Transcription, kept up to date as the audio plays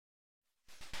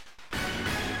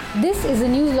This is a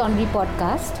News Laundry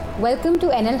podcast. Welcome to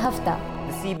NL Hafta.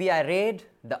 The CBI raid,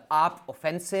 the AAP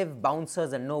offensive,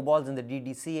 bouncers and no balls in the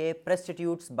DDCA,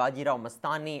 prostitutes, Bajirao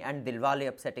Mastani and Dilwale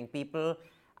upsetting people,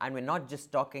 and we're not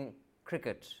just talking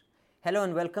cricket. Hello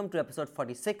and welcome to episode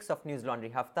 46 of News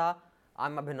Laundry Hafta.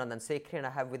 I'm Abhinandan Sekhri and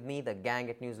I have with me the gang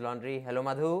at News Laundry. Hello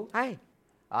Madhu. Hi.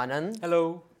 Anand.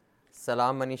 Hello.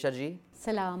 Salam Manisha ji.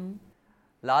 Salam.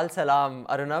 Lal Salam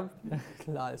Arunab.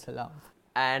 Lal Salam.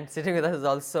 And sitting with us is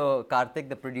also Karthik,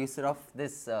 the producer of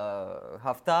this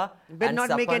Hafta. Better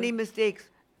not make any mistakes.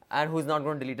 And who's not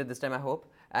going to delete it this time, I hope.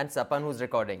 And Sapan, who's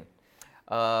recording.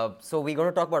 So we're going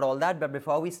to talk about all that. But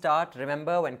before we start,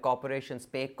 remember, when corporations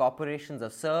pay, corporations are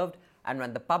served. And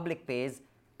when the public pays,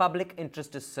 public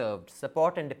interest is served.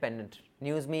 Support independent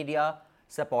news media.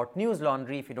 Support News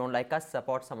Laundry. If you don't like us,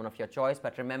 support someone of your choice.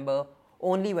 But remember,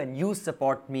 only when you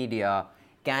support media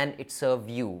can it serve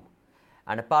you.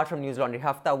 And apart from News Laundry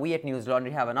Hafta, we at News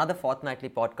Laundry have another fortnightly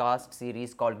podcast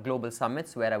series called Global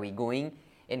Summits, Where Are We Going?,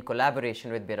 in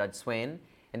collaboration with Biraj Swain.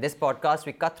 In this podcast,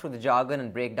 we cut through the jargon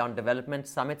and break down development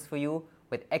summits for you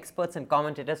with experts and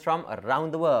commentators from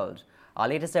around the world. Our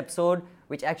latest episode,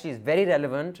 which actually is very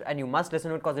relevant and you must listen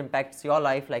to it because it impacts your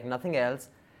life like nothing else.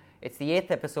 It's the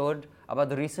 8th episode about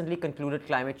the recently concluded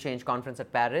climate change conference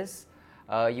at Paris.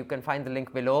 You can find the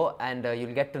link below and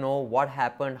you'll get to know what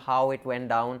happened, how it went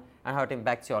down, and how it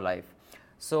impacts your life.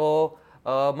 So,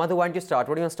 Madhu, why don't you start?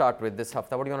 What do you want to start with this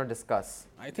Hafta? What do you want to discuss?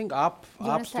 I think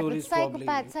AAP story is probably...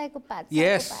 Psychopath.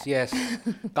 Yes.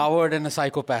 Coward and a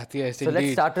psychopath, yes, So indeed.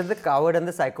 let's start with the coward and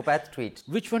the psychopath tweet.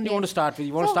 Which one do you want to start with?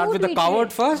 You want So to start who with the tweeted coward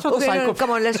it? first or the Okay, psychopath? come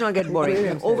on, let's not get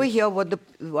boring. Over here,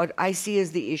 what I see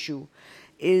as the issue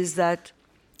is that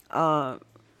I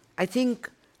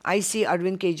think I see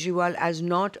Arvind Kejriwal as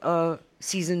not a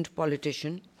seasoned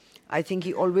politician. I think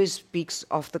he always speaks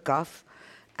off the cuff,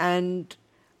 and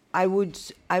I would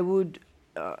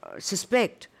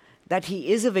suspect that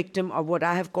he is a victim of what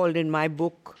I have called in my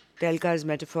book, Telka's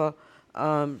metaphor,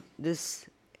 this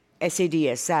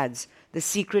SADS, the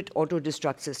secret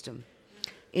auto-destruct system,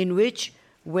 in which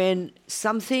when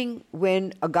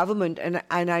a government, and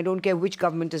I don't care which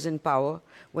government is in power,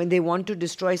 when they want to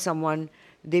destroy someone,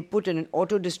 they put an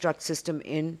auto-destruct system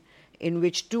in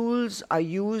which tools are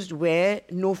used where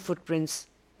no footprints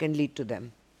can lead to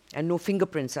them and no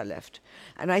fingerprints are left.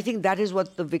 And I think that is what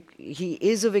he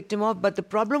is a victim of. But the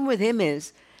problem with him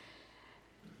is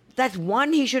that,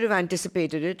 one, he should have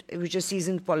anticipated it, which a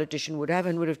seasoned politician would have,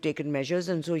 and would have taken measures,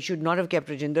 and so he should not have kept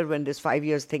Rajinder when this 5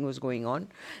 years thing was going on.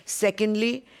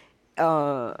 Secondly,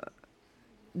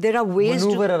 there are ways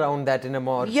Maneuver around that in a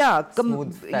more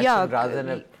smooth fashion rather than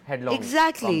a headlong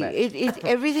Exactly.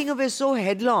 Everything of it is so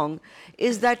headlong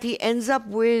is that he ends up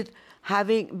with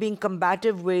being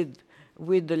combative with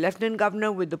the lieutenant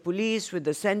governor, with the police, with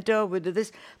the centre, with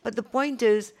this. But the point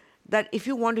is that if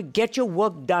you want to get your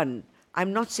work done,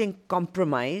 I'm not saying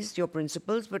compromise your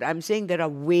principles, but I'm saying there are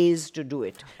ways to do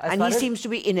it. And he seems to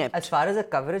be inept. As far as the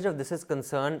coverage of this is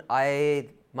concerned, I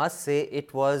must say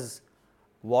it was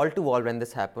wall to wall when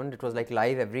this happened. It was like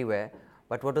live everywhere.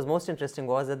 But what was most interesting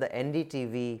was that the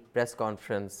NDTV press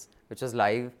conference, which was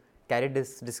live, carried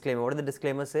this disclaimer. What did the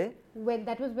disclaimer say?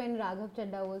 That was when Raghav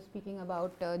Chadha was speaking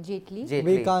about Jaitley.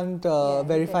 We can't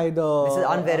verify the... This is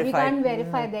unverified. We can't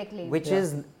verify their claim. Which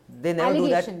is, they never do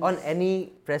that on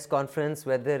any press conference,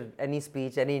 whether any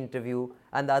speech, any interview.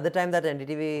 And the other time that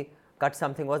NDTV cut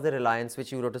something was the Reliance,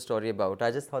 which you wrote a story about.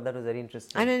 I just thought that was very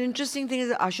interesting. And an interesting thing is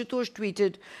that Ashutosh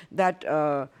tweeted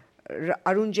that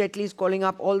Arun Jaitley is calling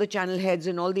up all the channel heads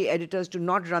and all the editors to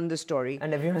not run the story.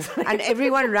 And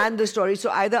everyone ran the story. So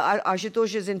either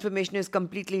Ashutosh's information is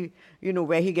completely,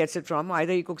 where he gets it from.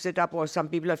 Either he cooks it up, or some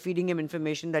people are feeding him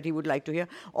information that he would like to hear.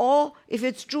 Or if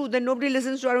it's true, then nobody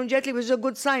listens to Arun Jaitley, which is a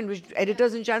good sign, which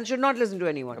editors and channels should not listen to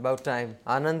anyone. About time.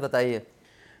 Anand, bataiye.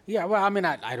 Yeah, well, I mean,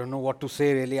 I don't know what to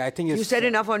say really. I think it's... You said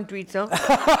enough on tweets, huh?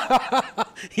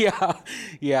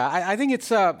 Yeah. I think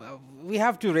it's... we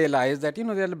have to realize that,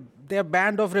 they're a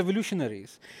band of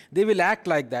revolutionaries. They will act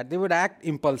like that. They would act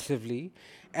impulsively.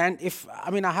 And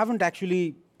I haven't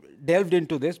actually delved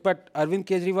into this, but Arvind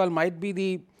Kejriwal might be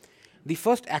the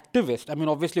first activist. I mean,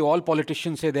 obviously all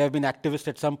politicians say they have been activists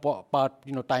at some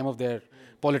time of their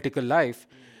political life.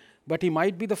 But he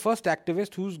might be the first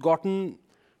activist who's gotten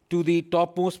to the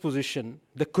topmost position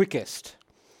the quickest.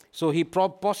 So he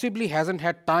possibly hasn't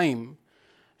had time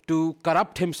to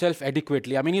corrupt himself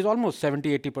adequately. I mean, he's almost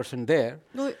 70-80% there.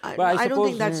 No, I don't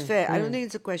think that's fair. I don't think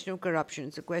it's a question of corruption.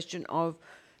 It's a question of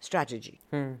strategy.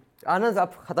 Anand,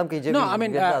 aap khatam kijiye. No, I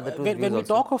mean, when we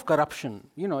talk of corruption,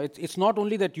 it's not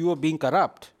only that you are being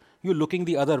corrupt, you're looking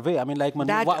the other way. I mean, like,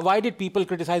 That- why did people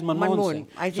criticize Manmohan Manmohan, Singh?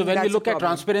 I So think when we that's look the at problem.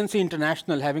 Transparency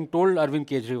International having told Arvind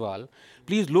Kejriwal,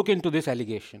 please look into this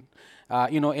allegation.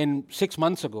 In 6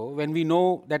 months ago, when we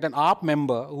know that an AAP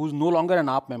member, who's no longer an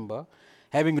AAP member,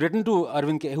 having written to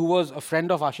who was a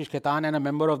friend of Ashish Khaitan and a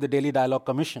member of the Delhi Dialogue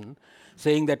Commission,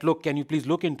 saying that, look, can you please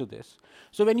look into this?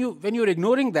 So when you're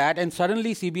ignoring that, and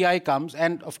suddenly CBI comes,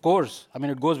 and of course, I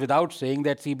mean, it goes without saying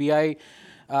that CBI,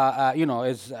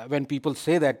 is when people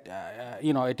say that,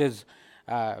 it is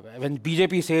when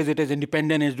BJP says it is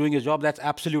independent, is doing its job, that's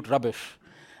absolute rubbish.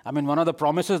 I mean, one of the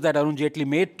promises that Arun Jaitley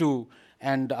made to,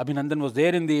 and Abhinandan was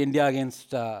there in the India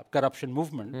Against Corruption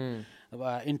movement.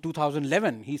 In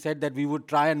 2011, he said that we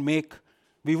would make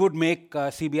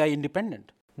CBI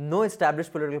independent. No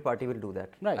established political party will do that.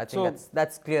 Right, I think so-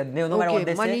 that's clear. No matter Okay, what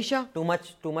they Manisha?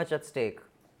 say, too much at stake.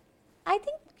 I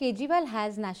think Kejriwal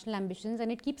has national ambitions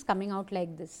and it keeps coming out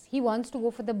like this. He wants to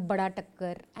go for the bada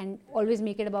takkar and always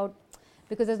make it about,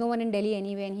 because there's no one in Delhi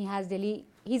anyway and he has Delhi.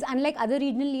 He's unlike other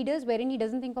regional leaders wherein he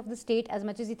doesn't think of the state as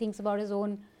much as he thinks about his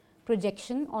own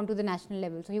projection onto the national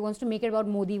level. So he wants to make it about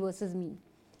Modi versus me.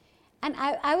 And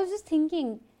I was just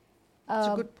thinking, That's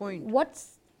a good point.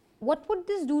 What would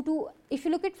this do to, if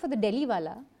you look at for the Delhi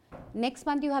wala, next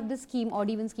month you have this scheme, odd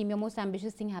even scheme, your most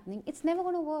ambitious thing happening, it's never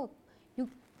going to work. You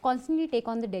constantly take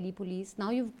on the Delhi police.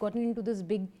 Now you've gotten into this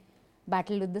big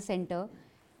battle with the center.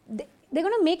 They're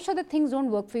going to make sure that things don't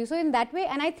work for you. So in that way,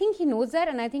 and I think he knows that,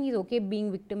 and I think he's okay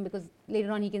being victim because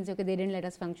later on he can say, okay, they didn't let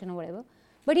us function or whatever.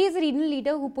 But he is a regional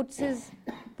leader who puts his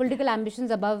political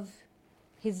ambitions above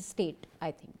his state,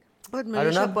 I think. But don't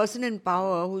Manisha, know. a person in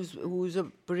power who's a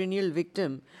perennial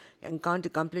victim and can't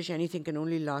accomplish anything can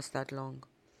only last that long.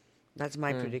 That's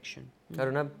my prediction.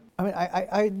 Arunabh? I mean,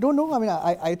 I don't know. I mean,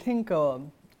 I think,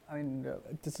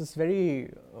 this is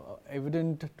very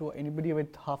evident to anybody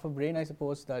with half a brain, I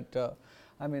suppose, that,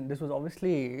 this was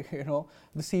obviously,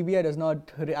 the CBI does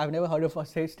not, I've never heard of a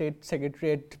state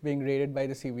secretariat being raided by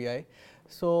the CBI.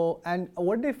 So, and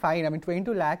what they find,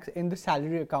 22 lakhs in the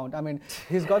salary account.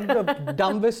 He's got the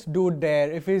dumbest dude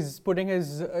there if he's putting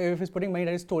money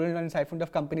that is stolen and siphoned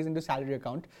of companies into salary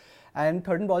account. And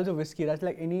 13 bottles of whiskey, that's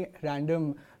like any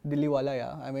random Delhi wala,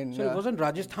 yeah. So wasn't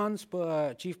Rajasthan's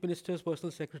chief minister's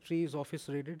personal secretary's office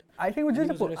raided? I think it was He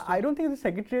just was arrested? I don't think the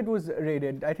secretariat was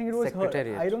raided. I think it was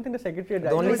Secretariat. I don't think the secretariat. The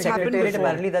only it's happened secretariat before.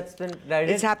 apparently that's been raided.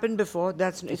 It's happened before.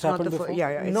 It's not happened the before? first. Yeah,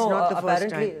 it's No, not the first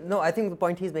apparently, time. no, I think the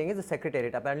point he's making is the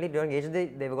secretariat. Apparently during Asian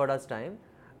Deve Gowda's time,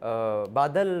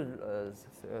 Badal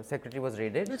secretary was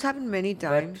raided. It's happened many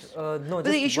times. no, But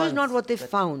the just issue is not once. what they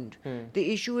found.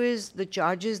 The issue is the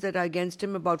charges that are against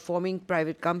him about forming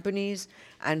private companies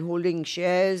and holding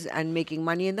shares and making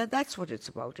money, and that's what it's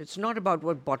about. It's not about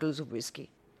what bottles of whiskey.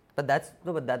 But that's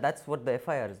what the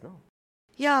FIR is, no?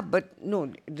 Yeah, but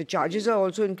no, the charges are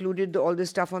also included all the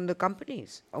stuff on the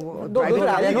companies. Those Private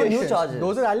are there are no new allegations. charges.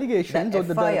 Those are allegations. The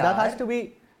So FIR that has to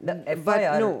be. The But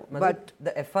FIR, no, Mazhar, but-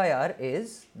 the FIR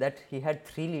is that he had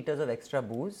 3 liters of extra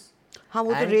booze. हाँ,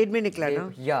 वो तो and raid में निकला they-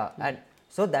 ना? Yeah, and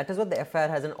so that is what the FIR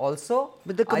has, and also.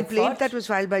 But the I complaint thought- that was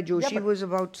filed by Joshi but- was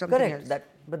about something correct, else.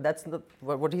 but that's not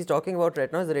what he's talking about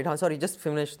right now is the raid. Sorry, just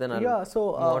finish, then I'll Yeah, so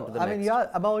move on to the next.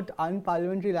 about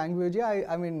unparliamentary language.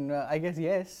 Yeah, I guess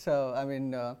yes.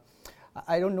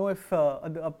 I don't know if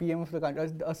a PM of the country,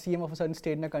 a CM of a certain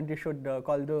state in a country should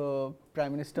call the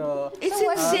Prime Minister. It's So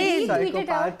what did he insane. tweet it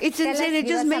out? It's Tell us, insane. It give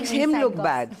just us makes some him inside look gossip.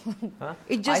 bad.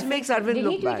 It just makes Arvind Did he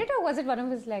look tweet bad. it or was it one of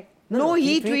his like? No, he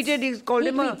he tweets- tweeted. He called He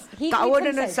him a tweets. He coward tweets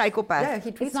and a himself. psychopath. Yeah,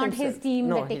 he tweets not his himself. team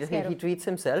no, that takes care he of. tweets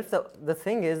himself. The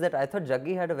thing is that I thought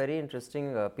Jaggi had a very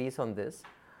interesting piece on this.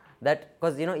 That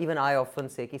because even I often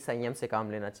say कि संयम से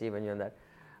काम लेना चाहिए when you're in that.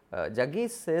 Jaggi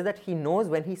says that he knows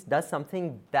when he does something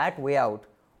that way out,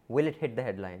 will it hit the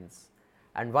headlines?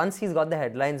 And once he's got the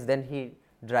headlines, then he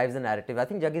drives the narrative. I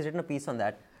think Jaggi's written a piece on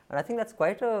that. And I think that's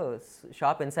quite a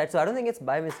sharp insight. So I don't think it's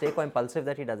by mistake or impulsive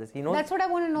that he does this. He knows. That's what I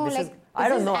want to know. this Like, is- I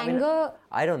don't this know. anger.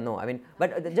 I don't know.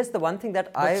 But just the one thing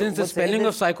that But I since the would say spelling is-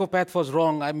 of psychopath was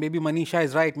wrong, maybe Manisha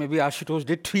is right. Maybe Ashutosh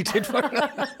did tweet it.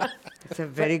 It's a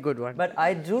very good one. But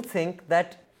I do think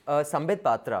that Sambit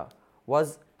Patra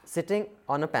was sitting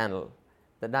on a panel,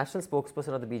 the national spokesperson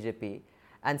of the BJP,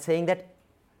 and saying that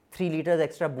 3 liters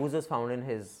extra booze was found in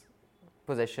his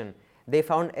possession. They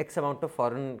found X amount of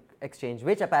foreign exchange,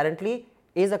 which apparently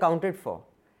is accounted for.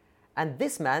 And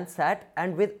this man sat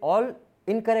and with all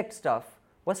incorrect stuff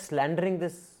was slandering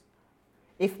this.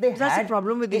 If they That's had, the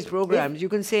problem with these if- programs. if- You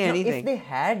can say no, anything. If they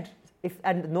had,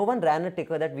 and no one ran a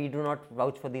ticker that we do not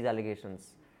vouch for these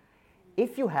allegations.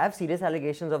 If you have serious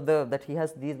allegations of that he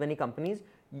has these many companies,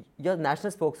 your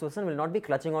national spokesperson will not be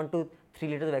clutching on to 3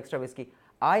 liters of extra whiskey.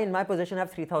 I, in my possession,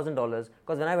 have $3,000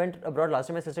 because when I went abroad last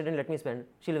time, my sister didn't let me spend.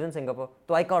 She lives in Singapore.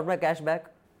 So I got my cash back.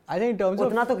 I think in terms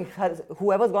of उतना तो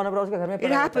whoever's gone abroad, उसके घर में It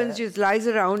पड़ा happens, रहता है. it lies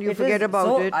around, you It forget is- about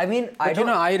so, it. I mean, I But don't.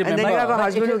 I remember. And then you have a But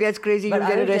husband it who is- gets crazy, but you'll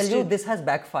get I will tell you, arrested. this has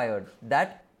backfired.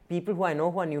 That people who I know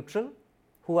who are neutral,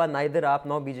 who are neither AAP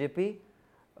nor BJP,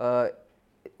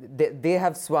 they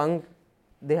have swung,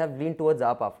 they have leaned towards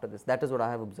AAP after this. That is what I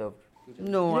have observed.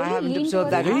 No, I Really haven't lean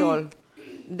observed that towards at that? all.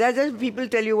 That's just people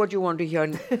tell you what you want to hear.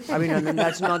 Abhinandan,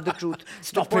 that's not the truth.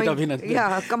 Stop The it, point- Abhinandan.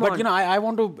 Yeah, come but on. you know, I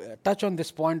want to touch on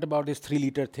this point about this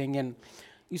 3-liter thing, and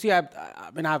you see,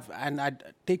 I'd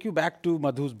take you back to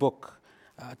Madhu's book,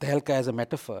 Tehelka as a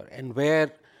Metaphor, and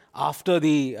where after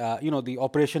the the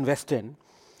Operation West End,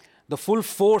 the full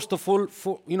force, the full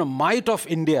might of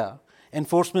India,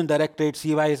 Enforcement Directorate,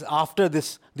 CY is after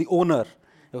this, the owner,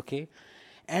 okay,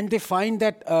 and they find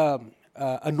that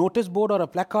a notice board or a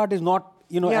placard is not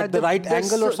at the right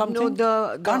angle or something.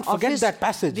 No, Can't forget that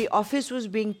passage. The office was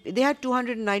they had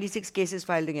 296 cases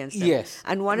filed against them. Yes.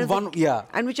 And one of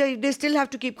and which they still have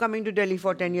to keep coming to Delhi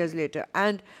for 10 years later.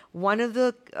 And one of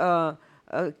the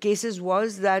cases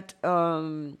was that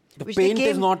which they paint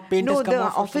is not paint No, has come the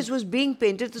off or office something? was being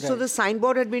painted, so Right. the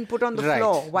signboard had been put on the Right,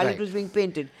 floor while right. it was being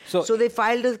painted. So- So they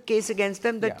filed a case against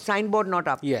them, that Yeah. signboard not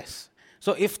up. Yes.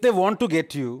 So if they want to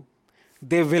get you,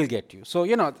 they will get you. So,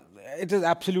 it is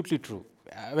absolutely true.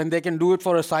 When they can do it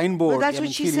for a signboard. But that's I what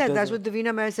mean, she 3 said. liters That's of- what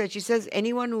Davina Meyer said. She says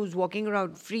anyone who's walking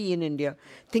around free in India,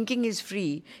 thinking he's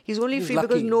free, he's only He's free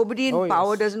because lucky. nobody in Oh,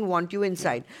 power yes. doesn't want you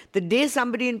inside. The day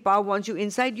somebody in power wants you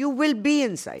inside, you will be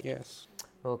inside. Yes.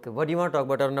 Okay, what do you want to talk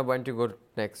about, Arnab? Why don't you go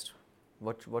next?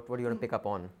 What do you want to pick up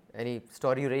on? Any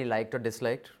story you really liked or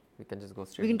disliked? We can just go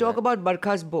straight. We can into talk that. about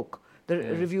Barkha's book, the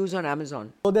reviews on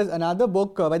Amazon. So there's another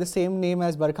book by the same name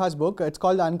as Barkha's book. It's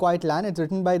called The Unquiet Land. It's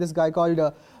written by this guy called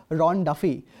Ron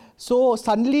Duffy. So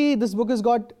suddenly this book has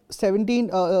got 17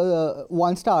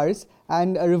 1 stars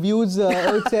and reviews.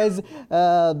 It says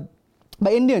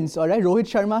by Indians. All right, Rohit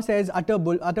Sharma says utter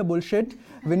bullshit.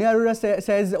 Vinay Arora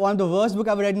says one of the worst book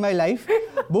I've read in my life.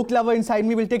 Book lover inside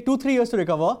me will take 2-3 years to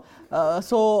recover.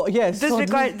 So yes.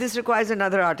 This requires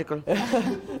another article.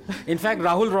 In fact,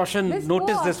 Rahul Roshan This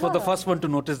noticed poor this, was the author. first one to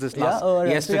notice this Yeah, right. So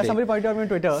yesterday. yeah, somebody pointed out on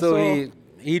Twitter. So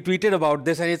he tweeted about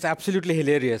this, and it's absolutely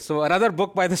hilarious. So another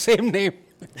book by the same name.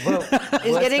 It's Worst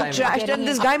getting time. trashed, and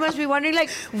this guy must be wondering, like,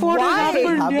 What has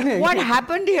happened here? What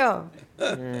happened here?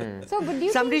 So, but do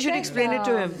you Somebody think should that, explain it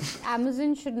to him.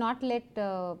 Amazon should not let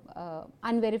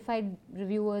unverified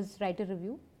reviewers write a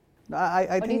review?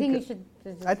 I Or do you think you should?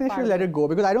 I think I should let it go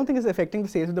because I don't think it's affecting the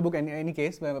sales of the book in any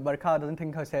case. Barkha doesn't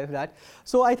think herself that.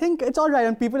 So I think it's all right,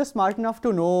 and people are smart enough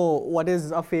to know what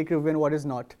is a fake review and what is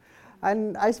not.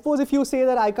 And I suppose if you say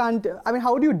that I can't, I mean,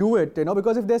 how do you do it?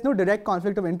 Because if there's no direct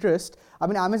conflict of interest, I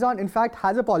mean, Amazon in fact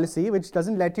has a policy which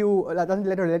doesn't let a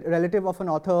relative of an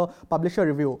author publish a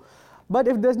review. But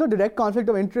if there's no direct conflict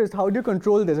of interest, how do you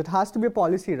control this? It has to be a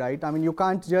policy, right? I mean, you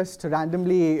can't just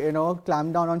randomly,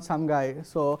 clamp down on some guy.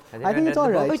 So Has I think anyone it's read all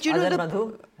the book? right. But you know, Other the- than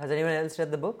Madhu, has anyone else read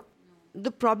the book?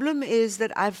 The problem is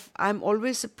that I'm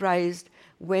always surprised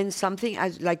when something,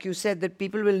 as like you said, that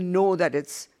people will know that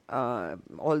it's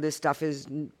all this stuff is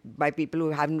by people who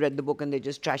haven't read the book and they're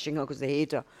just trashing her because they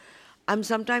hate her. I'm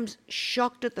sometimes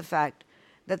shocked at the fact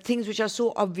that things which are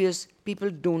so obvious, people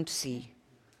don't see.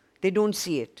 They don't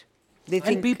see it. They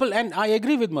think And I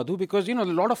agree with Madhu because, a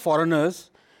lot of foreigners,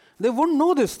 they wouldn't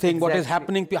know this thing, what is Exactly.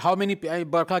 happening, how many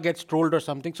Barkha gets trolled or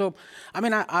something. So, I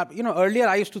mean, earlier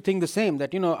I used to think the same,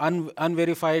 that,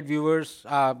 unverified viewers,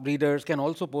 readers can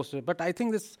also post it. But I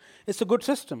think it's a good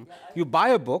system. You buy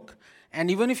a book, and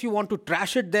even if you want to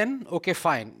trash it then, okay,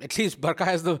 fine. At least Barkha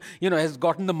has has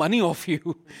gotten the money off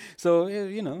you. So,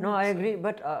 No, I agree,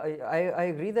 but I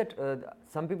agree that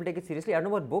some people take it seriously. I don't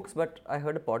know about books, but I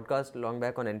heard a podcast long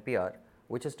back on NPR,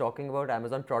 which is talking about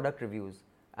Amazon product reviews.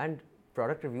 And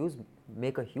product reviews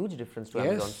make a huge difference to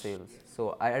Amazon Yes. sales.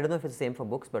 So I don't know if it's the same for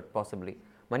books, but possibly.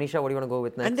 Manisha, what do you want to go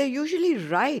with next? and they're usually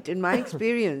right in my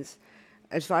experience.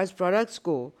 As far as products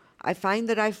go, I find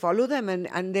that I follow them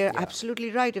and they're absolutely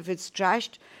right. If it's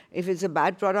trashed, if it's a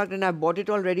bad product and I bought it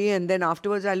already and then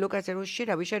afterwards I look, I said, oh shit,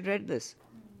 I wish I'd read this.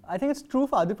 I think it's true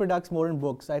for other products more in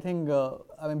books. I think,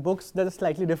 books, there's a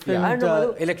slightly different. I know,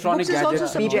 Madhu. Electronic Books is also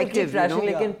gadgets. subjective, you know.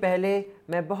 लेकिन पहले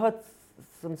मैं बहुत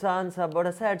सुनसान सा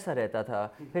बड़ा sad सा रहता था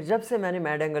फिर जब से मैंने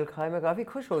मैड एंगल खाया मैं काफी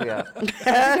खुश हो गया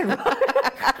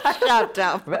Shut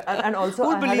up. and also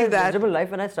Who'd I had believe a that? miserable life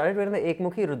when I started wearing the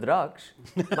Ekmukhi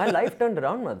Rudraksh. My life turned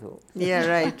around, Madhu. Yeah,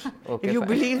 right. Okay, if you fine.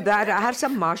 believe that, I have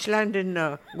some marshland in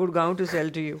Gurgaon to sell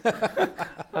to you.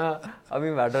 अभी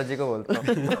मैं वाड्रा जी को बोलता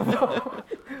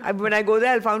हूँ. When I go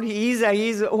there, I'll find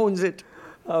he owns it.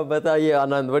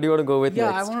 Anand, what do you want to go with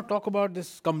Yeah, next? I want to talk about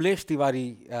this Kamlesh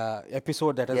Tiwari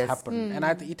episode that has Yes. happened,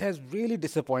 and it has really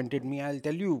disappointed me. I'll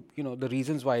tell you, the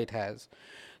reasons why it has.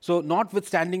 So,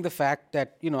 notwithstanding the fact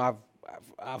that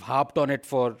I've harped on it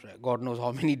for God knows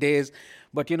how many days,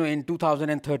 but in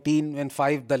 2013, when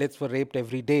 5 Dalits were raped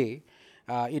every day,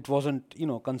 it wasn't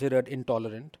considered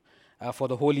intolerant for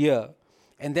the whole year.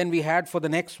 And then we had for the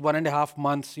next 1.5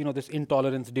 months, this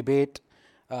intolerance debate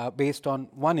based on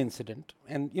one incident,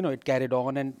 and it carried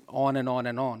on and on and on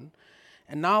and on.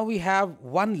 And now we have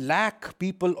 1 lakh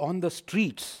people on the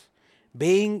streets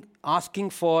asking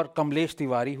for Kamlesh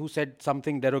Tiwari, who said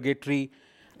something derogatory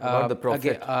About the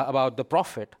Prophet. about the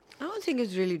Prophet. I don't think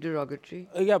it's really derogatory.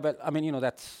 Yeah, but I mean,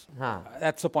 that's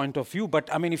a point of view. But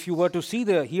I mean, if you were to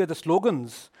hear the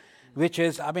slogans, which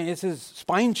is, this is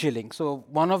spine chilling. So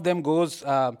one of them goes,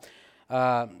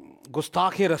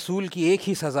 Gustakh-e Rasool ki ek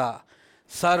hi saza,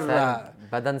 sar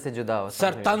Badan se juda.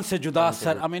 sar tan se juda,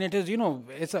 sar. I mean, it is,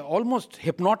 it's almost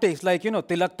hypnotic. It's like,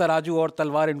 Tilak taraju aur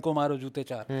talwar inko maro jute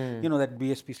char. That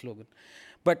BSP slogan.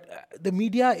 But the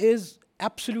media is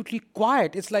absolutely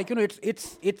quiet. It's like,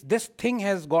 it's this thing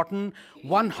has gotten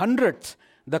 1/100th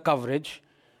the coverage,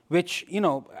 which,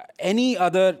 any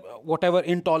other whatever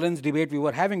intolerance debate we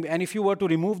were having. And if you were to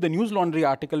remove the News Laundry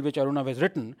article which Aruna has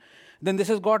written, then this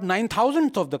has got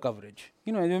 9,000th of the coverage.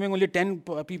 Assuming only 10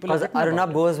 people have Because written about Aruna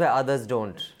it. goes where others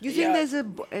don't. Do you think there's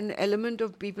an element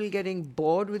of people getting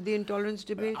bored with the intolerance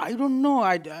debate? I don't know.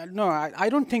 I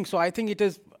don't think so. I think it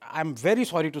is. I'm very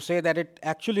sorry to say that it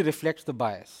actually reflects the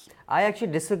bias. I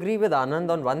actually disagree with Anand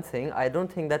on one thing. I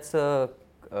don't think that's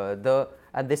and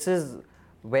this is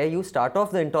where you start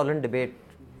off the intolerant debate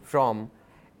from,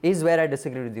 is where I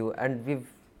disagree with you. And we've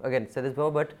again said this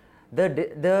before, but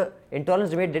the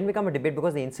intolerance debate didn't become a debate because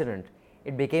of the incident.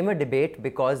 It became a debate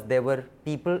because there were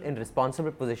people in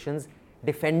responsible positions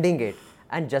defending it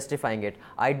and justifying it.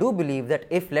 I do believe that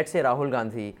if, let's say, Rahul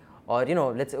Gandhi or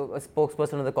let's say a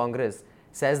spokesperson of the Congress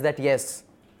says that yes,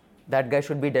 that guy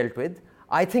should be dealt with,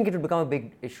 I think it will become a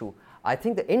big issue. I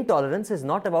think the intolerance is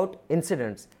not about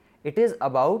incidents. It is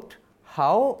about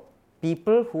how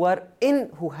people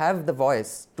who have the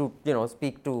voice to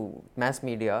speak to mass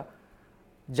media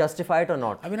justify it or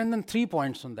not. I mean, and then 3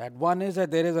 points on that. One is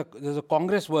that there's a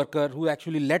Congress worker who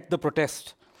actually led the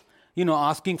protest,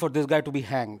 asking for this guy to be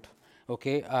hanged.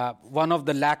 Okay, one of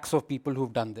the lakhs of people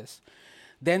who've done this.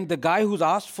 Then the guy who's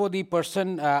asked for the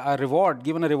person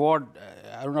given a reward,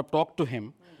 Aruna talked to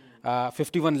him.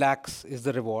 51 lakhs is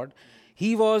the reward.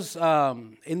 He was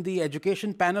in the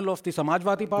education panel of the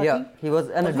Samajwadi Party. Yeah, he was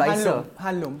an advisor.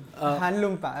 Handloom.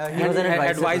 He was an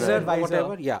advisor Or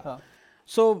whatever. Yeah.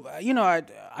 So,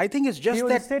 I think it's just He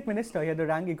was that. a state minister. He had the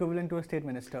rank equivalent to a state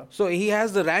minister. So he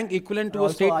has the rank equivalent to a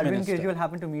Also, state Arvind minister. Kejriwal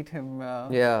happened to meet him.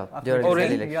 Yeah, after during the his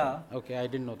election. election. Yeah. Okay, I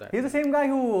didn't know that. He's the same guy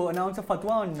who announced a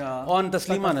fatwa On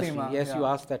Taslima Nasreen. Yes, yeah. you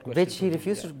asked that question. Which he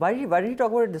refused to. Why did he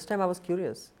talk about it this time? I was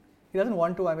curious. He doesn't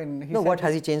want to. I mean, he No, said what,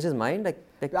 has he changed his mind? Like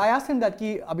I asked him that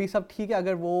कि अभी सब ठीक है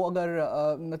अगर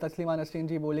तस्लीमा नसरीन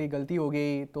जी बोले गलती हो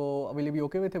गई तो will you be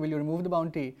okay with it? Will you remove the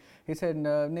bounty? He said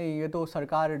नहीं ये तो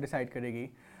सरकार decide करेगी.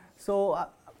 So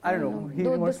I don't know. He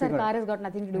Though the wants to figure sarkar out. has got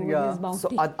nothing to do with Yeah. this bounty. so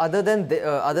other than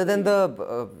the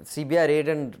CBI raid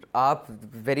and AAP,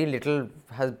 very little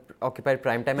has occupied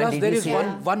prime time. Plus, And there is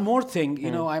DDC. one more thing.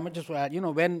 I must just add.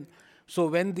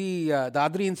 When the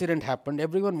Dadri incident happened,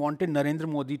 everyone wanted Narendra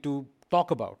Modi to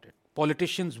talk about it.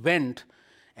 Politicians went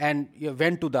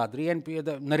to Dadri, and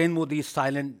Narendra Modi is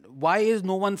silent. Why is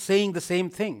no one saying the same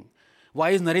thing?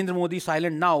 Why is Narendra Modi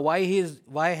silent now? Why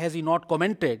has he not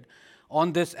commented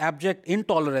on this abject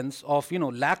intolerance of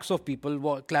lakhs of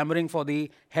people clamoring for the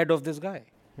head of this guy?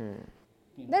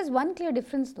 There's one clear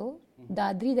difference though.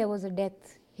 Dadri, there was a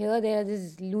death. Here, there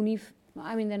is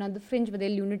they're not the fringe, but they're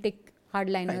lunatic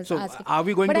hardliners. So, asking. are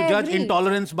we going But to I judge agree.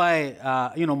 intolerance by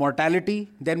mortality?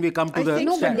 Then we come to I the think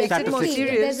No, but makes it more see,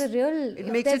 serious. if there's a real, It if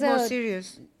makes it there's more a-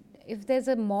 serious. If there's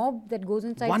a mob that goes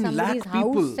inside 1 somebody's lakh house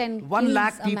people, and 1 kills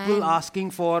lakh a people man.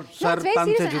 asking for No, Sar it's very Tan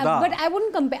Se serious, Juda. but I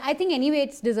wouldn't compare. I think anyway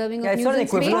it's deserving Yeah, of it's news not an and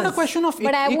equivalence. space. It's not a question of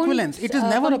but I wouldn't, equivalence. It is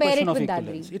never a compare question it of with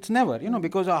equivalence. Dadri. It's never,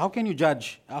 because how can you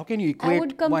judge? How can you equate I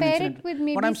would one compare incident? it with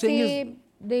maybe What I'm saying say is,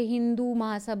 the Hindu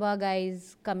Mahasabha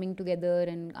guys coming together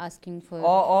and asking for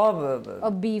Or a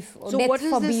beef or So death what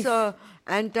is for this beef.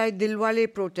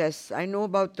 anti-Dilwale protests? I know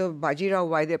about the Bajirao,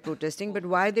 why they're protesting, but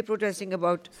why are they protesting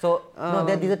about... So no,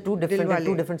 these are two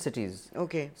Dilwale. different cities.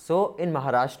 Okay. So in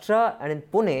Maharashtra and in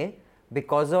Pune,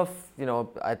 because of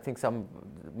I think some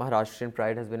Maharashtrian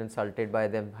pride has been insulted by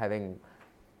them having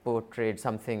portrayed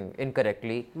something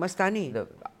incorrectly. Mastani. The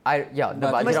Bajirao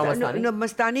Mastani. No,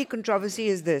 Mastani controversy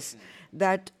is this,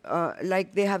 that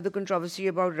like they have the controversy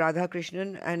about Radha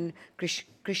Krishnan and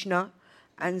Krishna,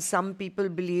 and some people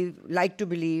like to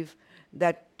believe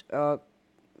that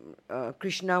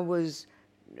Krishna was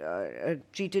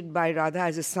treated by Radha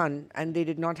as a son, and they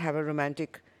did not have a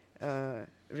romantic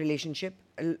relationship.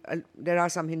 There are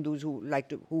some Hindus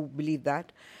who believe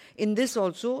that. In this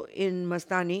also, in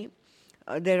Mastani,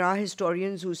 there are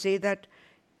historians who say that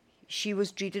she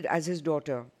was treated as his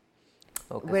daughter.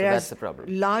 Okay, Whereas so that's the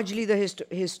problem. largely the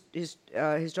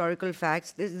historical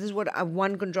facts, this is what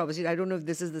one controversy, I don't know if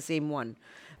this is the same one.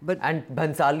 But And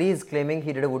Bhansali is claiming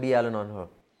he did a Woody Allen on her.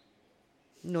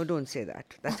 no, don't say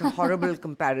that. That's a horrible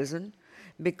comparison,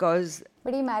 because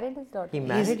But he married his daughter. He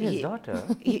married his he- daughter.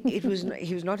 he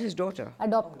was not his daughter.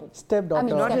 Adopted. Stepdaughter.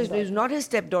 stepdaughter. It was not his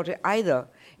stepdaughter either.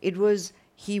 It was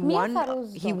Mia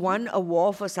Farrow's daughter. won a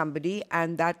war for somebody,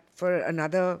 and that for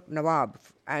another Nawab,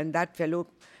 and that fellow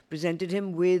presented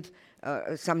him with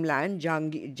some land,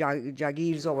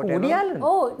 Jagirs or whatever. Woody Allen.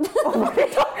 Oh,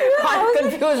 I'm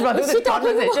confused about this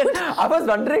conversation. I was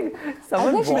wondering,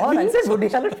 someone like, born, I said Woody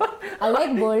Allen. I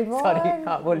like World War. Sorry,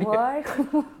 boliye.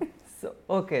 What? So,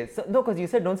 okay, so no, because you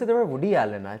said don't say the word Woody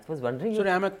Allen. I was wondering. Sorry,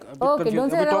 I'm a bit Okay, confused. don't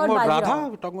say Are we that talking about about Bajirao. Radha?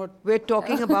 We're talking about We're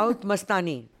talking about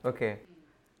Mastani. Okay.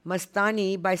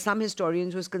 Mastani, by some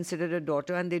historians, was considered a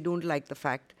daughter, and they don't like the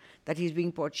fact that she's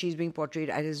being portrayed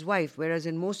as his wife, whereas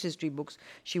in most history books,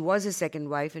 she was his second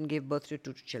wife and gave birth to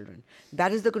 2 children.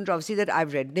 That is the controversy that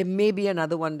I've read. There may be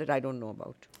another one that I don't know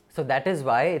about. So that is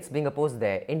why it's being opposed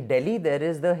there. In Delhi, there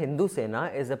is the Hindu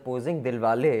Sena is opposing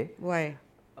Dilwale. Why?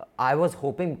 I was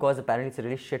hoping, because apparently it's a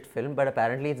really shit film, but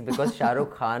apparently it's because Shah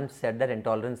Rukh Khan said that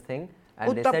intolerance thing. Oh,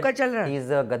 And they tab ka chal said raha hai. he's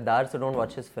a Gaddar, so don't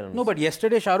watch his films. No, but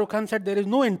yesterday Shah Rukh Khan said there is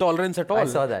no intolerance at all. I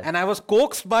saw that. And I was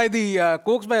coaxed by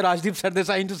Rajdeep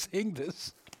Sardesai into saying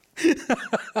this.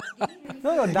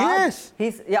 No, that, Yes.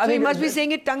 He's, So he must be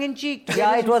saying it tongue in cheek.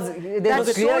 Yeah, it was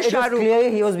clear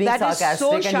he was being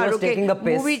sarcastic and he was taking the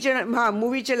piss. Movie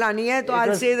chalani hai, so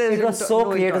I'll say that it was so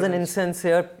no clear, it was an intolerance.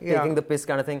 insincere Yeah. taking the piss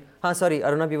kind of thing. Sorry,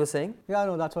 Arunabh, you were saying? yeah,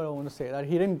 no, that's what I want to say. That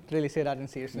he didn't really say that in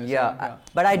seriousness. Yeah,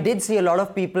 but I did see a lot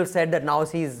of people said that now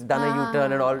he's done a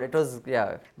U-turn and all. It was,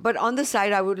 yeah. But on the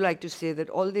side, I would like to say that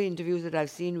all the interviews that I've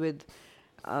seen with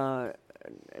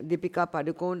Deepika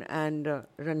Padukone and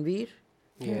Ranveer,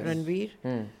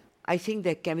 I think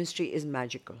their chemistry is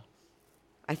magical.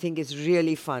 I think it's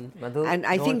really fun. Madhu, and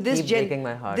I think don't keep breaking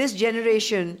my heart. this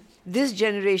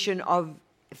generation of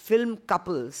film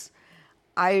couples,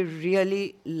 I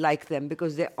really like them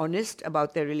because they're honest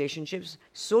about their relationships.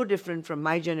 So different from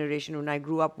my generation when I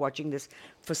grew up watching this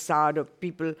facade of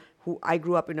people who I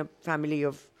grew up in a family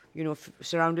of,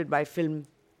 surrounded by film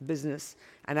business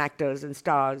and actors and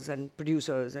stars and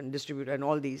producers and distributors and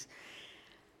all these.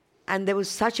 And there was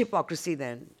such hypocrisy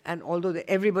then. And although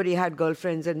everybody had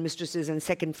girlfriends and mistresses and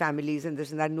second families and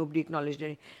this and that, nobody acknowledged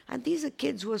any. And these are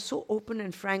kids who are so open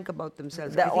and frank about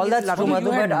themselves. I think all it's that's true, lovely. Madhu,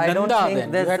 You had but I don't Nanda think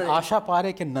then. there's You had a- Asha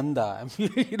Parekh and Nanda.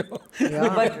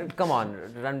 But come on,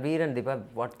 Ranveer and Deepa,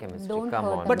 what chemistry? Don't Come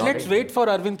hurt on. them. But not let's even- wait for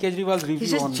Arvind Kejriwal's review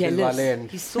He's on just jealous. Dilwale.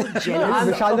 And He's so I'm-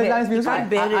 jealous. Vishal okay, Dadai's music? Can't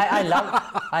bear it.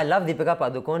 I love Deepika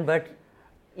Padukone, but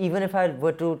even if I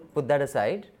were to put that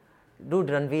aside, dude,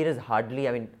 Ranveer is hardly,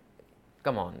 I mean,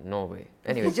 come on, no way.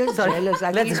 Anyway, He's just sorry. jealous. I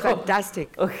think Let's he's go.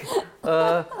 fantastic. Okay.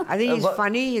 I think he's but-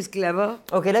 funny, he's clever.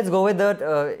 Okay, let's go with that.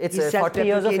 It's He's 40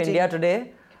 years of self-deprecating. India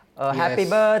today. Happy Yes.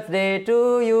 birthday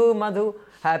to you, Madhu.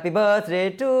 Happy birthday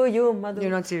to you, Madhu.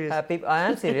 You're not serious. I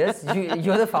am serious.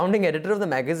 You're the founding editor of the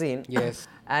magazine. Yes.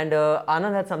 And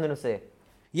Anand had something to say.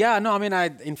 Yeah, no, I mean,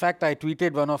 in fact, I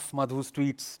tweeted one of Madhu's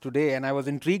tweets today, and I was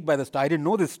intrigued by the story. I didn't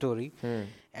know this story.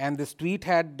 And this tweet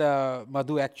had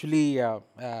Madhu actually,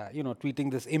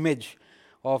 tweeting this image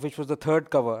of which was the third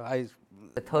cover.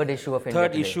 The third issue of India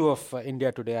Third Today. issue of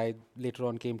India Today, I later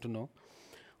on came to know.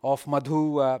 Of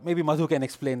Madhu, maybe Madhu can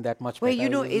explain that much Well,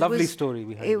 better. it lovely was, story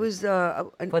behind it. Was,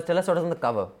 First, tell us what was on the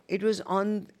cover. it was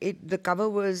on, the cover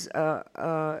was,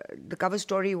 the cover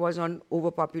story was on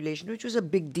overpopulation, which was a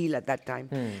big deal at that time.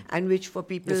 And which for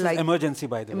people This like... is emergency,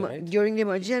 by the way, right? During the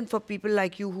emergency, and for people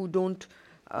like you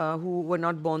who were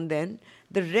not born then,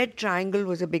 the red triangle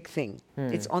was a big thing.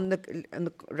 It's on the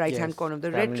right-hand Yes. corner.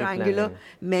 The Family red triangular planning.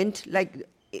 meant like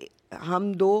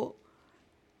hum do,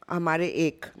 hamare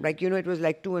ek. Like, it was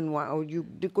like 2 and 1. Or you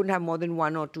couldn't have more than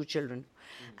 1 or 2 children.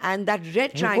 And that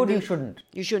red You triangle... could, you shouldn't.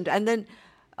 You shouldn't. And then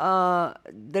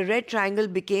the red triangle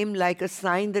became like a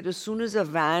sign that as soon as a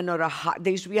van or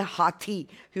there used to be a hathi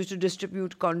who used to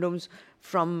distribute condoms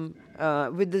from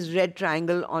with this red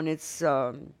triangle on its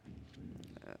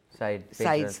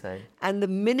patronage side. And the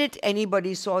minute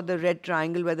anybody saw the red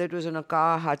triangle, whether it was on a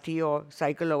car, hathi or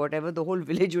cycle or whatever, the whole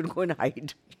village would go and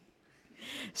hide.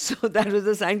 So that was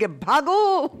the sign,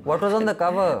 bhago! What was on the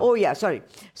cover? Oh yeah, sorry.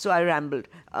 So I rambled.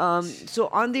 So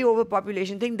on the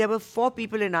overpopulation thing, there were 4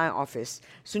 people in our office.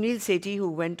 Sunil Sethi, who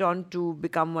went on to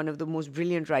become one of the most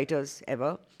brilliant writers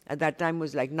ever, at that time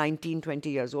was like 19, 20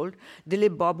 years old.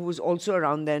 Dilip Bob, who was also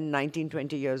around then, 19,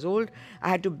 20 years old. I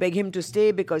had to beg him to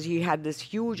stay because he had this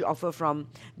huge offer from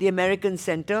the American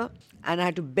Center, and I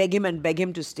had to beg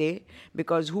him to stay,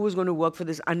 because who was going to work for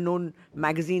this unknown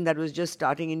magazine that was just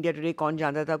starting, India Today, kaun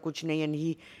janta tha, kuch nahi, and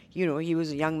he, he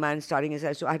was a young man starting his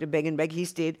life, so I had to beg and beg. He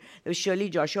stayed. There was Shirley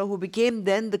Joshua, who became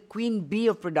then the queen bee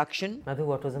of production. Madhu,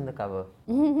 what was on the cover?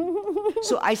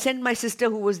 So I sent my sister,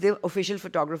 who was the official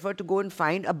photographer, to go and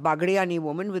find a Bagdiani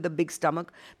woman with a big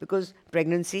stomach, because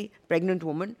pregnant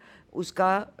woman,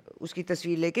 uski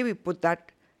tasveer leke, we put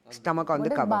that stomach on the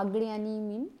cover. What does Bagdiani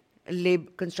mean?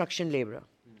 Construction labourer.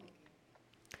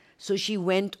 So she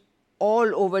went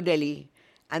all over Delhi,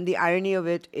 and the irony of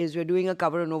it is we're doing a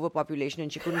cover on overpopulation,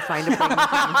 and she couldn't find a pregnant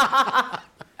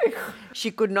woman.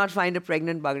 She could not find a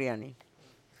pregnant Bagdiani.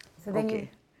 So then Okay.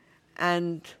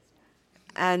 And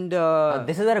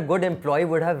This is where a good employee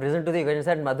would have risen to the occasion and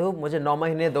said, Madhu, मुझे 9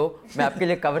 महीने दो, मैं आपके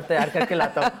लिए cover तैयार करके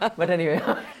लाता हूँ. But anyway.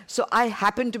 So I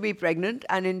happened to be pregnant,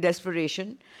 and in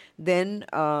desperation, then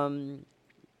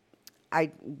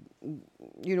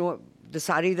the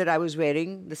sari that I was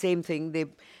wearing, the same thing,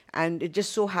 and it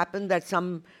just so happened that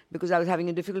because I was having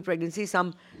a difficult pregnancy,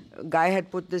 some guy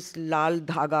had put this lal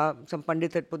dhaga, some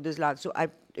pandit had put this lal, so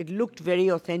it looked very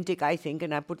authentic, I think,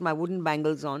 and I put my wooden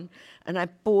bangles on, and I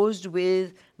posed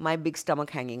with my big stomach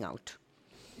hanging out.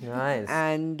 Nice.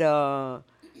 And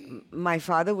my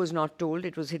father was not told,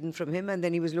 it was hidden from him, and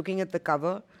then he was looking at the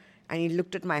cover, and he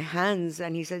looked at my hands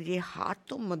and he said, "Ye haath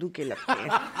to Madhu ke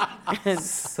lagte hain."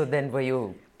 So then were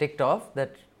you ticked off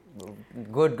that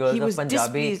good girls He of was Punjabi?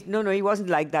 displeased. No, he wasn't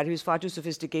like that. He was far too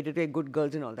sophisticated, very good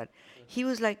girls and all that. He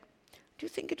was like, "Do you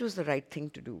think it was the right thing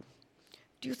to do?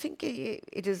 Do you think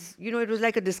it is?" It was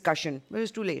like a discussion, but it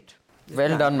was too late.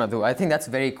 Well done, Madhu. I think that's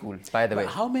very cool, by the way.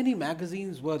 How many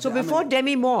magazines were So there? before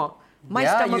Demi Moore, my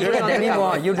Yeah, stomach you did was a on the Demi cover.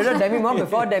 Moore. You did a Demi Moore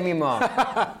before Demi Moore.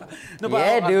 No, but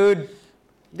Yeah, dude.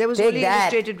 There was Take only that.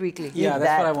 Illustrated Weekly. Yeah, that's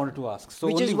that. what I wanted to ask. So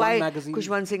Which only is one why magazine.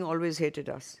 Khushwant Singh always hated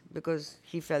us, because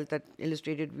he felt that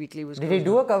Illustrated Weekly was Did he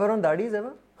do a cover on Dadis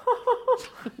ever?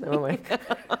 Never mind.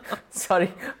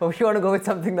 Sorry. Oh, you want to go with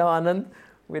something now, Anand?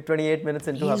 We're 28 minutes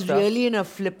into He's Hafta. really in a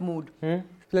flip mood.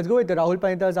 Let's go with the Rahul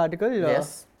Panita's article.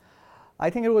 Yes. I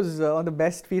think it was one of the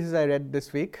best pieces I read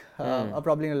this week,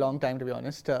 probably in a long time, to be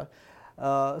honest.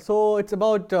 So it's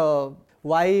about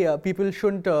why people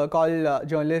shouldn't call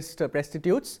journalists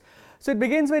prostitutes. So it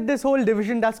begins with this whole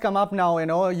division that's come up now.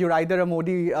 You're either a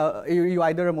Modi, you're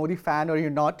either a Modi fan or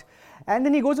you're not. And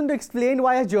then he goes on to explain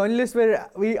why as journalists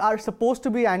we are supposed to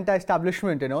be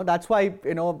anti-establishment, That's why,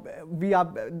 we are,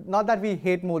 not that we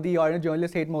hate Modi or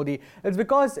journalists hate Modi. It's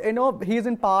because, he's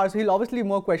in power, so he'll obviously be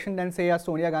more questioned than, say, a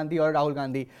Sonia Gandhi or Rahul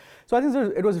Gandhi. So I think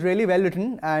it was really well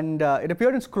written, and it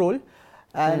appeared in Scroll.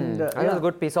 And That was a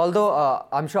good piece. Although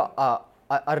I'm sure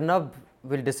Arnab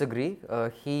will disagree.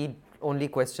 He only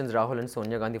questions Rahul and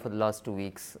Sonia Gandhi for the last 2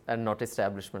 weeks and not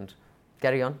establishment.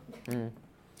 Carry on.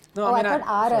 No, I thought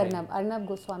sorry. Arnab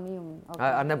Goswami. Okay.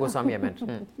 Arnab Goswami, I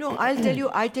meant. No, I'll tell you,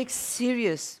 I take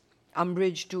serious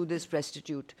umbrage to this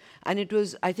prostitute. And it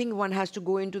was, I think one has to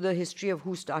go into the history of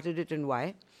who started it and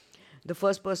why. The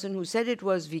first person who said it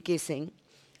was V.K. Singh.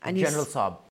 And General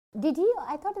Saab. Did he?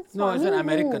 I thought it's No, it's Swami an who-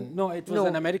 American. No, it was No.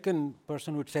 an American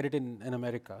person who said it in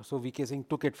America. So V.K. Singh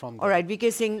took it from there. All right, V.K.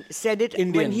 Singh said it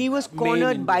Indian, when he was main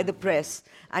cornered by Indian. the press,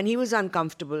 and he was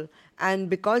uncomfortable. And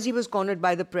because he was cornered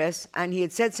by the press and he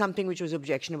had said something which was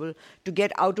objectionable, to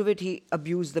get out of it, he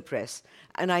abused the press.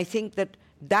 And I think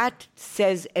that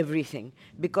says everything.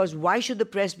 Because why should the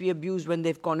press be abused when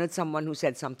they've cornered someone who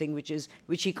said something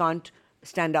which he can't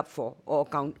stand up for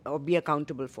or be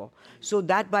accountable for? So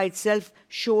that by itself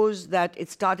shows that it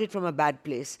started from a bad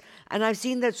place. And I've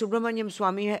seen that Subramaniam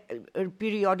Swami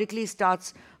periodically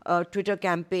starts a Twitter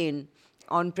campaign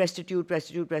on prostitute.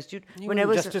 Even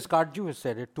Justice Kardju has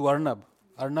said it to Arnab.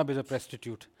 Arnab is a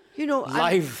prostitute.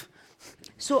 Live.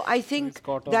 So I think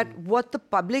caught that on. what the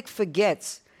public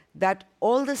forgets, that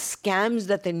all the scams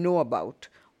that they know about,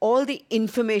 all the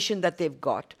information that they've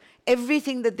got,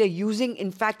 everything that they're using, in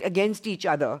fact, against each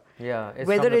other, Yeah, it's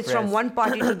whether from the it's from press. one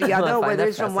party to the I other, find whether that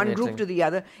it's from one group fascinating. to the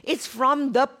other, it's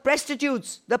from the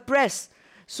prostitutes, the press.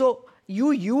 So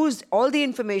you use all the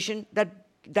information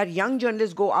that young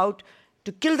journalists go out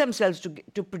to kill themselves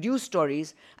to produce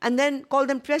stories and then call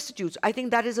them prostitutes. I think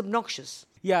that is obnoxious.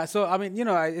 Yeah, so I mean,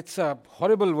 it's a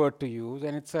horrible word to use,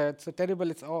 and it's a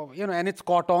terrible, and it's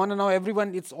caught on, and now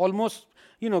everyone, it's almost,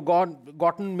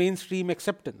 gotten mainstream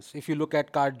acceptance. If you look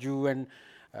at Karju and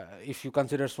if you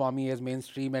consider Swami as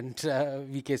mainstream and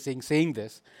VK Singh saying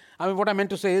this, I mean, what I meant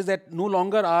to say is that no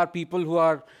longer are people who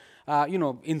are,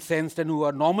 incensed and who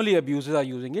are normally abusers are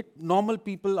using it. Normal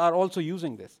people are also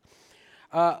using this.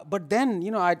 But then,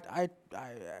 I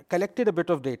collected a bit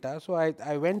of data. So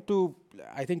I went to,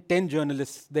 I think, 10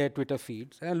 journalists, their Twitter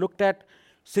feeds, and I looked at,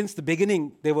 since the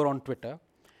beginning, they were on Twitter.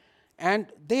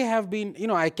 And they have been,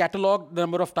 I catalogued the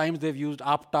number of times they've used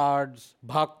aptards,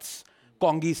 bhakts,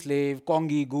 Kongi slave,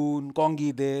 Kongi goon,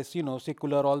 Kongi this,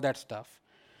 secular, all that stuff.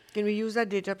 Can we use that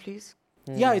data, please?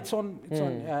 Yeah, it's on.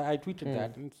 I tweeted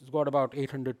that. And it's got about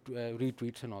 800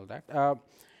 retweets and all that.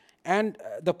 And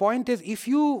the point is, if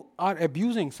you are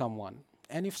abusing someone,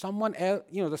 and if someone else,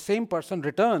 the same person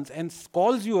returns and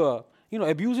calls you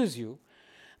abuses you,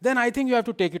 then I think you have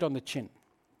to take it on the chin.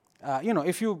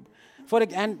 If you,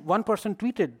 and one person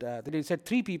tweeted that he said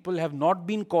 3 people have not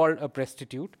been called a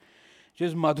prostitute, which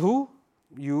is Madhu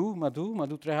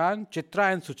Trehan,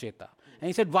 Chitra, and Sucheta. And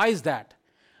he said, why is that?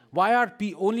 Why are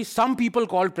only some people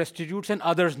called prostitutes and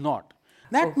others not?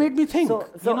 That made me think. So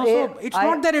it's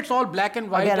not that it's all black and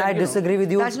white. Again, I disagree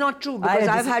with you. That's not true, because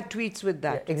I've had tweets with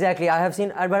that. Yeah, exactly, I have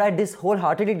seen, but I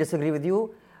wholeheartedly disagree with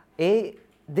you.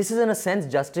 This is in a sense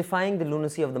justifying the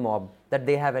lunacy of the mob, that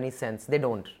they have any sense. They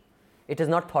don't. It is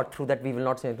not thought through that we will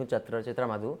not say to Chitra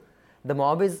Madhu. The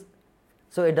mob is,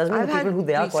 so it doesn't mean the people who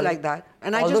they are calling. like that,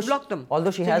 and I just blocked them.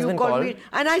 Although she has been called.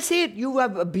 And I say it, you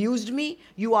have abused me,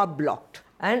 you are blocked.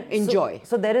 And enjoy.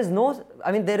 So there is no,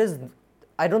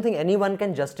 I don't think anyone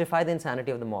can justify the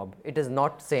insanity of the mob. It is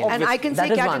not sane. And I can say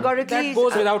categorically, that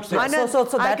goes without saying.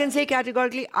 I can say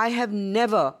categorically, I have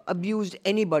never abused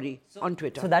anybody on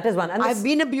Twitter. So that is one. And I've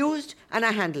been abused and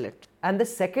I handle it. And the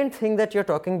second thing that you're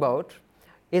talking about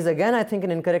is, again, I think, an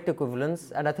incorrect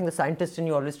equivalence. And I think the scientist in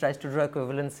you always tries to draw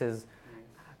equivalences.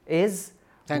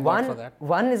 Thank God for that.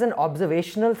 One is an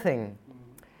observational thing.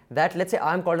 That, let's say,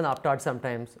 I'm called an aptard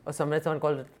sometimes, or someone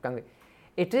called Kangi.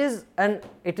 It is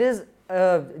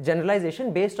a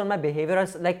generalization based on my behavior.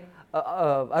 As like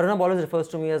Arunabh always refers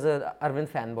to me as an Arvind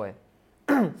fanboy.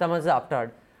 Someone's an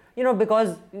aptard,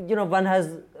 because one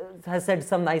has said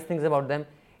some nice things about them.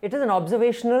 It is an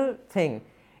observational thing.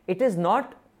 It is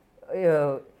not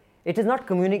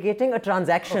communicating a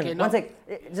transaction. Okay, One sec,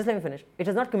 just let me finish. It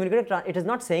is not communicating. It is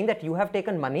not saying that you have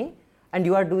taken money and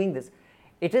you are doing this.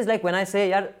 It is like when I say,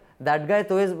 yaar, that guy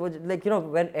to is like,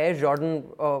 when Air Jordan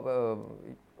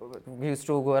used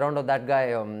to go around, or that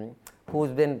guy who's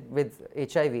been with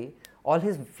HIV, all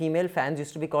his female fans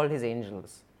used to be called his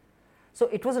angels. So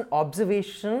it was an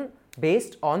observation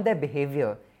based on their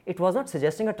behavior. It was not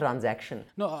suggesting a transaction.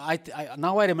 No,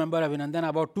 now I remember, Abhinandan,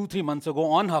 about 2-3 months ago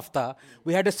on Hafta,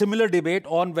 we had a similar debate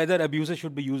on whether abuser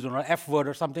should be used or not, F word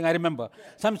or something, I remember,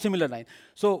 some similar line.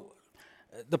 So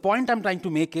the point I'm trying to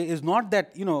make is not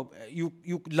that, you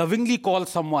lovingly call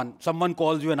someone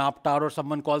calls you an aptar, or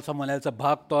someone calls someone else a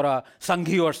bhakt or a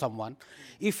sanghi or someone.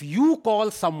 If you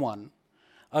call someone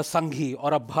a sanghi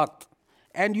or a bhakt,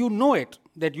 and you know it,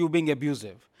 that you're being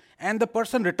abusive, and the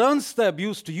person returns the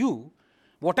abuse to you,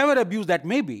 whatever abuse that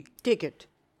may be, take it.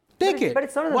 But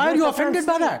it's not an Why abuse, are you that's what I'm offended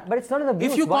by saying. that? But it's not an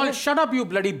abuse. If you call, shut up, you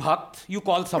bloody bhakt, you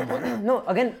call someone. No,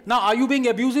 again. Now, are you being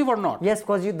abusive or not? Yes,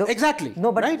 because you. Exactly.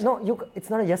 No, but right? no,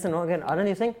 it's not a yes and no. Again, Anand,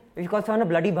 you're saying if you call someone a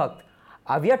bloody bhakt,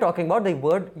 we are talking about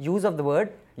the use of the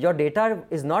word. Your data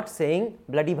is not saying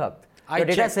bloody bhakt. Your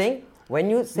data is saying when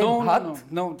you say bhakt.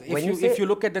 No. If you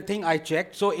look at the thing I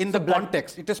checked, so in the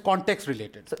context, it is context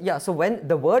related. So when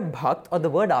the word bhakt or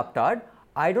the word aptard,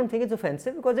 I don't think it's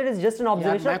offensive, because it is just an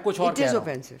observation. It is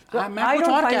offensive. I don't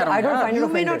find it You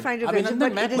offensive. may not find it offensive,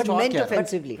 but it is meant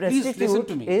offensively. Please listen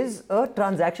to me. Is a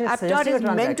transaction. Aptard is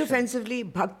meant offensively,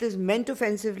 bhakt is meant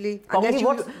offensively, Kongi,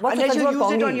 unless you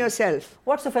use it on yourself.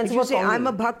 What's offensive If you about say, Kongi? I'm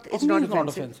a bhakt, it's not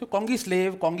offensive. Kongi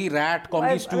slave, Kongi rat,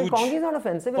 Kongi stooge. Kongi is not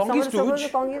offensive. Kongi stooge.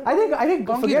 I think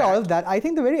forget all of that. I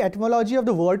think the very etymology of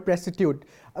the word prostitute.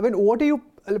 What are you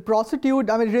prostitute?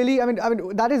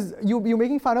 That is you're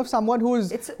making fun of someone who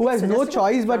has no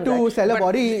choice but to sell a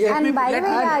body. And by the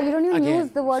way, you don't even use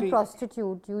the word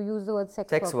prostitute. You use the word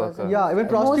sex worker. Yeah, even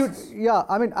prostitute. Yeah,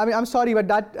 I'm sorry, but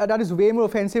that is way more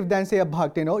offensive than, say, a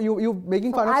bhakt. You're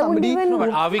making fun of somebody. No, but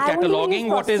are we cataloging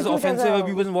what is offensive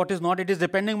abuse and what is not? It is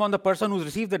depending on the person who's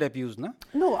received that abuse, no?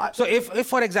 No. So if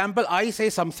for example I say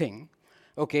something,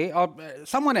 okay, or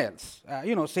someone else,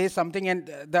 says something, and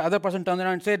the other person turns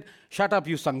around and said, "Shut up,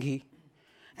 you sanghi,"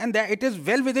 and that it is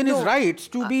well within his rights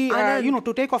to be, Anand,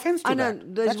 to take offense to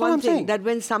that. There's That's what one I'm thing saying. that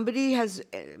when somebody has,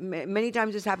 many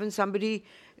times this happens, somebody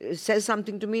says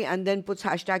something to me and then puts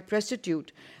hashtag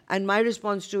prostitute, and my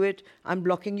response to it, I'm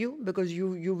blocking you because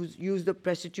you use the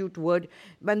prostitute word.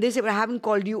 When they say, well, I haven't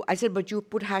called you, I said, but you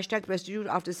put hashtag prostitute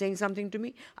after saying something to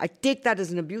me. I take that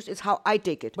as an abuse. It's how I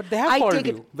take it. But they have called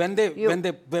you when they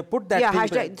put that yeah, thing.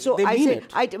 hashtag. So they I mean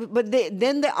said, it. but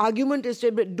then the argument is,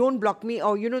 don't block me,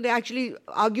 or they actually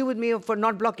argue with me for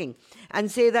not blocking and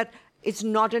say that it's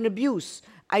not an abuse.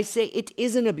 I say it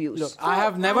is an abuse. Look, I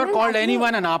have never called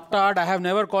anyone an aptard. I have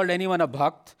never called anyone a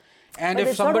bhakt. And But if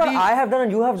it's somebody, not what I have done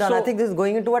and you have done. I So- think this is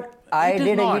going into what I It is did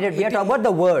and not. he did. We It are talking is- about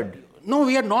the word. No,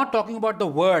 we are not talking about the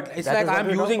word. It's That like is what I'm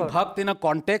we're talking using about. bhakt in a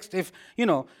context. If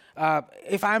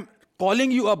if I'm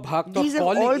calling you a bhakt, These or have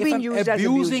calling, all if been I'm used as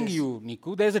abusing abuses. you,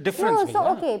 Niku, there's a difference. No, so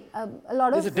Neha. okay, a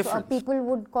lot There's a of difference. people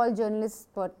would call journalists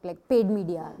like paid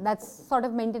media. That's sort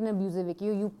of meant in an abusive way.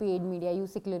 You paid media, you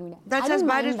secular media. That's I don't as bad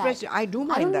mind as that. press. I do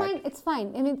mind I don't that. mind. It's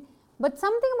fine. I mean, but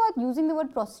something about using the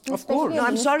word prostitute. Of course. especially No, I'm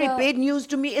against sorry. a- Paid news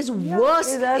to me is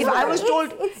worse. it's as If bad. I was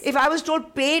told, It's- if I was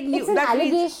told paid news, It's an that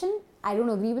means allegation. I don't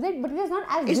agree with it, but it is not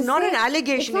as. it's not an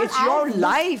allegation. It's your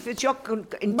life. It's your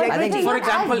integrity. For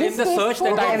example, in the search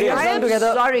that I did- I am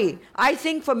together. sorry. I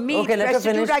think for me, Okay, let her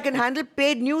prostitute, finish. I can handle.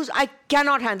 Paid news, I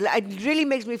cannot handle. It really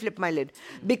makes me flip my lid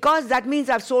because that means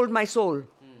I've sold my soul.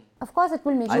 Of course, it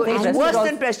will make I you think it's angry. worse also-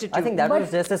 than prostitute. I think that But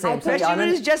was just the I same. think Sorry, Prostitute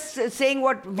Anand. is just saying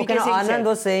what Okay, VK now Singh Anand said.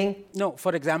 was saying. No,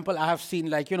 for example, I have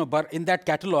seen in that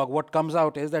catalogue, what comes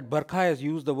out is that Barkha has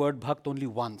used the word bhakt only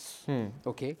once.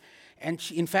 Okay. And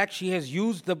in fact, she has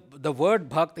used the word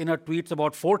bhakt in her tweets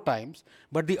about 4 times,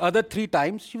 but the other 3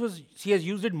 times she has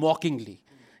used it mockingly.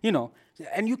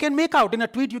 And you can make out in a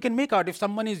tweet, you can make out if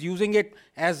someone is using it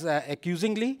as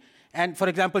accusingly. And for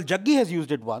example, Jaggi has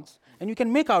used it once, and you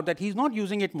can make out that he's not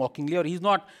using it mockingly, or he's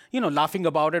not, laughing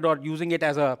about it or using it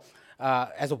as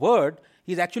a word.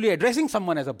 He's actually addressing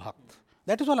someone as a bhakt.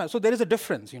 That is all. So there is a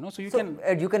difference, So you can.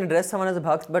 You can address someone as a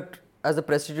bhakt, but as a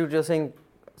prostitute, you're saying.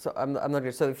 So I'm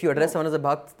not. So if you address someone as a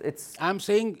bhakt, it's. I'm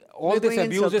saying all We're this going in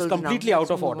abuse is circles now. completely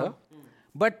Let's out of move order. on.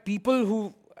 But people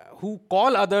who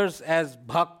call others as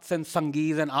bhakts and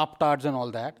sangis and aptards and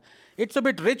all that, it's a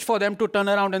bit rich for them to turn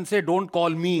around and say, "Don't call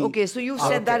me." Okay, so you've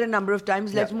said that a number of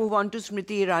times. Let's move on to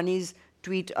Smriti Irani's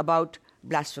tweet about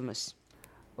blasphemous.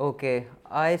 Okay,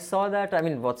 I saw that. I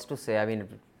mean, what's to say? I mean,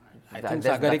 I think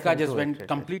there's Sagarika nothing just to went it.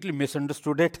 completely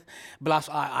misunderstood it.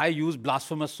 I use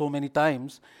blasphemous so many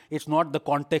times. It's not the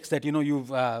context that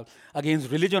you've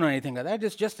against religion or anything like that.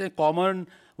 It's just a common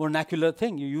vernacular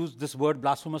thing. You use this word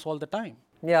blasphemous all the time.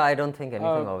 Yeah, I don't think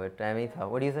anything of it. I mean,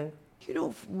 what do you think?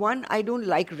 One, I don't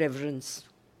like reverence.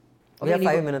 of We have 5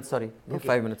 anybody. minutes. Sorry, we have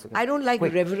 5 minutes. Okay. I don't like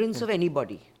Quick. reverence of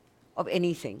anybody, of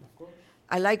anything.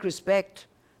 I like respect,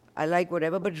 I like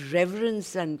whatever, but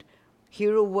reverence and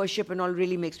hero worship and all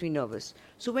really makes me nervous.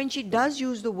 So when she does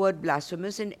use the word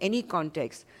blasphemous in any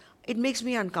context, it makes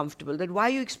me uncomfortable. That why are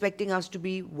you expecting us to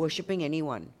be worshipping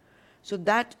anyone? So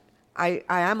that I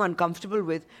am uncomfortable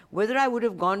with. Whether I would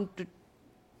have gone to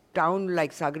town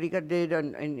like Sagarika did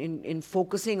and in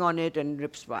focusing on it and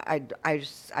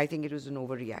I think it was an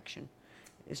overreaction.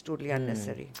 It's totally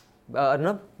unnecessary.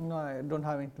 Arnab, No, I don't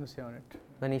have anything to say on it.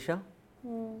 Manisha?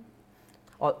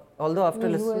 Although after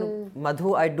listening to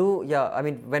Madhu, I do, I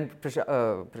mean, when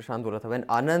Prashant bola tha, when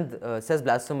Anand says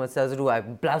blasphemous, says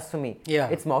blasphemy, Yeah.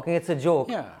 it's mocking, it's a joke.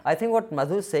 Yeah. I think what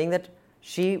Madhu is saying that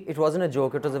it wasn't a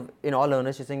joke, it was in all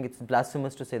earnest, she's saying it's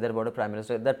blasphemous to say that about a prime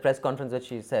minister. That press conference that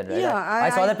she said, right? Yeah, I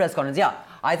saw that press conference. Yeah,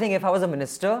 I think if I was a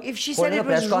minister, If she holding said a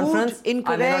it was press rude, conference, I may not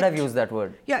have incorrect- used that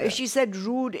word. Yeah, if she said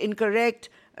rude, incorrect,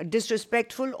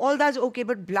 disrespectful, all that's okay,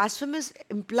 but blasphemous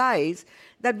implies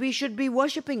that we should be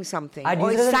worshipping something I'd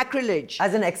or use it as sacrilege.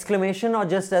 As an exclamation or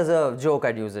just as a joke,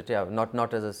 I'd use it. Yeah,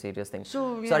 not as a serious thing.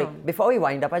 So, Sorry, yeah. before we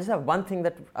wind up, I just have one thing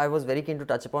that I was very keen to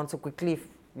touch upon. So quickly, if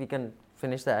we can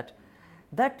finish that.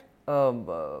 That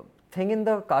thing in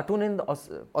the cartoon in the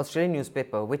Australian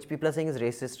newspaper, which people are saying is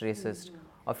racist,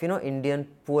 of Indian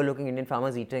poor-looking Indian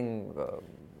farmers eating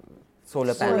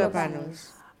solar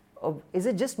panels. Is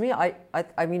it just me? I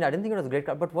mean, I didn't think it was a great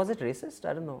car, but was it racist?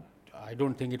 I don't know. I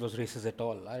don't think it was racist at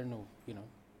all. I don't know,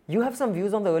 You have some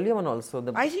views on the earlier one also.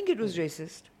 I think it was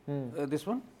racist. This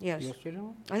one? Yes. The Australian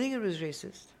one? I think it was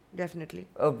racist, definitely.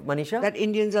 Manisha? That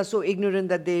Indians are so ignorant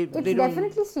that they It's don't...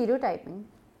 definitely stereotyping.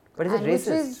 But is it And which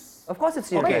racist? is- Of course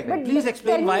it's Okay, stereotyping. but- please tell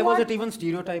explain me why was what- it even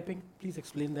stereotyping? Please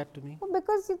explain that to me.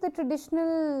 Because it's the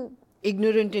traditional,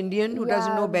 Ignorant Indian who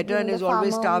doesn't Yeah, know better and the is always farmer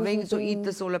who's starving, so eat eating-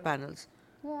 the solar panels.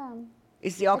 yeah.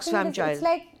 It's the I think Oxfam child. It's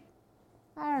like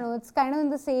I don't know. It's kind of in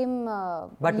the same.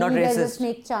 But not league as a racist.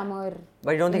 snake charmer.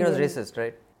 But you don't think it was Indian. racist,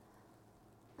 right?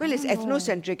 Well, it's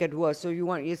ethnocentric at worst, so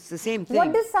it's the same thing.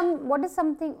 What is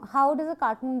something? How does a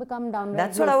cartoon become downright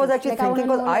That's what I was racist? actually Like, I wanna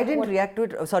thinking, because know, I like, didn't what- react to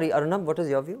it. Sorry, Arunabh, what was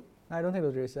your view? I don't think it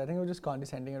was racist. I think it was just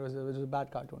condescending. It was a bad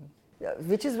cartoon. Yeah,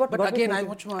 which is what But got me again, I thinking.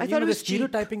 watch I you thought know, it the was cheap.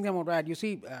 stereotyping them outright. You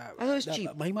see, I thought it was cheap.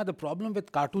 Mahima, the problem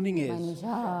with cartooning is.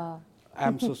 Manisha.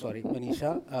 I'm so sorry,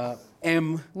 Manisha.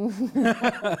 M.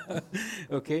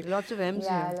 Okay. Lots of M's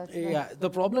Yeah, here. lots of Yeah, the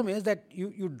problem is that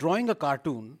you drawing a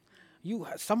cartoon,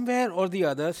 somewhere or the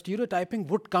other stereotyping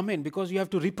would come in because you have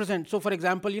to represent. So, for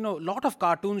example, a lot of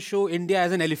cartoons show India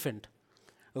as an elephant,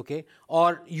 okay,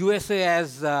 or USA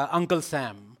as Uncle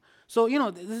Sam. So,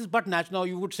 this is but natural. Now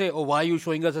you would say, oh, why are you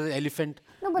showing us as an elephant?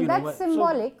 No, but that's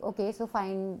symbolic. Okay, so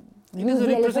fine. It Use is a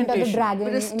the elephant or the representation. dragon.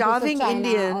 But a in case of starving China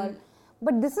Indian- or-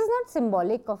 but this is not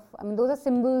symbolic of. I mean, those are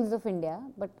symbols of India.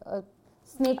 But a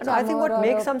snake No, I think charmer what or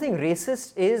makes a- something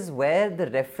racist is where the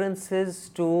references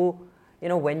to,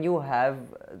 when you have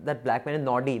that black man in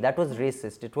Noddy, that was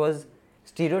racist. It was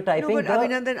stereotyping. No, but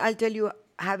Abhinandan, I'll tell you,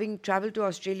 having traveled to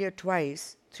Australia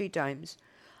 3 times,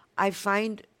 I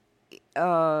find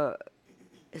I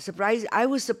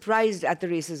was surprised at the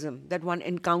racism that one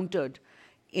encountered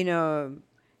in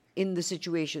the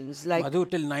situations. Like, Madhu,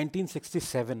 till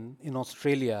 1967 in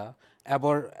Australia,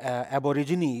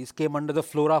 Aborigines came under the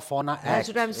Flora Fauna Act. that's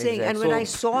what I'm saying. And Exactly. when I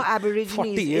So, saw 40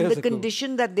 Aborigines in years the ago.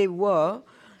 condition that they were,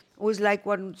 was like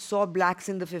one saw blacks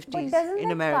in the 50s But doesn't in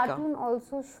that America. cartoon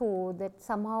also show that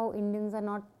somehow Indians are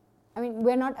not? I mean,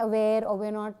 we're not aware, or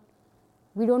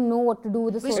we don't know what to do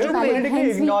with the We're solar still panel. politically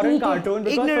hence we ignorant eat it. cartoon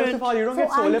because first Ignorant. of all you don't So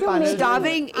get solar aren't you panels. making-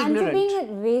 Starving aren't you ignorant. being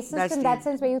racist That's in that the-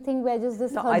 sense, where you think we're just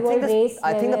this No, third world race?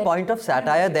 I think the where point of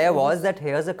satire there was that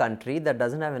here's a country that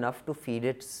doesn't have enough to feed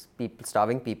its people,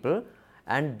 starving people,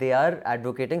 and they are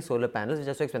advocating solar panels which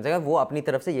are so expensive. वो अपनी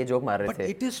तरफ से ये joke मार रहे But थे.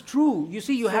 it is true. You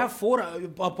see, you have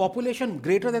a population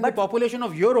greater than the population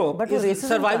of Europe but is racism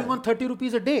surviving can- on 30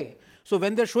 rupees a day. So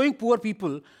when they're showing poor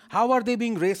people, how are they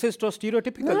being racist or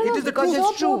stereotypical? No, It is because because show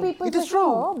it's poor true. people It for is true.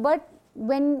 sure, but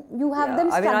when you have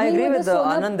them I mean, I struggling agree with with the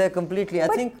solar, Anand there completely. I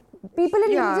but think people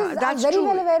in Yeah, villages are that's very true.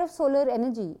 well aware of solar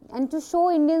energy, and to show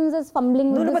Indians as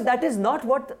fumbling no, with no, this, but that is not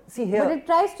what. See here. but it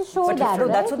tries to show But that, no,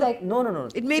 right? that's what the- like, no.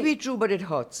 It may be true, but it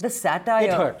hurts. The satire.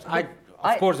 It hurts.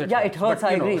 Of course it yeah, hurts, it hurts. but,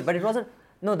 I you know. agree, but it wasn't.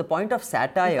 No, the point of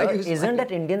satire I use isn't mine.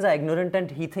 that Indians are ignorant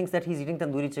and he thinks that he's eating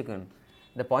tandoori chicken.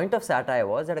 The point of satire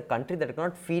was that a country that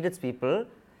cannot feed its people,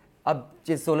 ab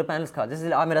solar panels kha, this is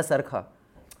mera sar kha.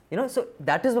 So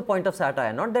that is the point of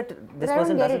satire, not that but this I don't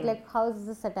person get doesn't. it. Like, how is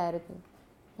this satirical?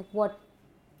 Like, what?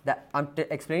 That I'm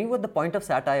explaining what the point of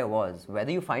satire was.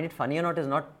 Whether you find it funny or not is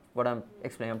not what I'm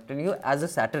explaining. I'm telling you, as a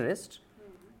satirist,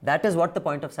 that is what the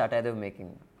point of satire they were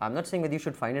making. I'm not saying whether you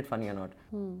should find it funny or not.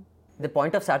 The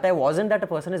point of satire wasn't that a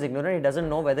person is ignorant, he doesn't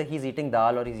know whether he's eating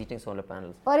dal or he's eating solar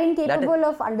panels. Or incapable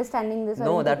of understanding this. Or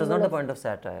No, that was not incapable the of- point of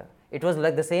satire. It was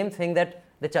like the same thing that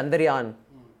the Chandrayaan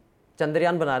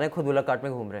बना रहे हैं, खुद उलट काट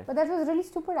में घूम रहे हैं. But that was really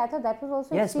stupid. I thought that was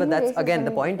also Yes, but extremely that's racist. again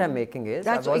the and- point I'm making is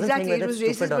That's I wasn't exactly, saying it whether was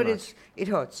it's stupid racist, or but not. it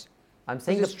hurts. I'm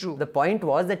saying Which is true. the point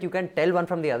was that you can tell one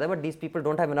from the other, but these people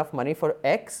don't have enough money for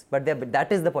X, but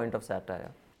that is the point of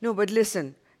satire. No, but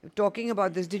listen, talking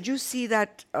about this, did you see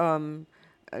that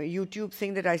YouTube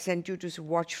thing that I sent you to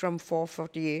watch from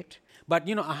 448? But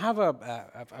I have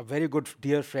a very good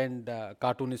dear friend,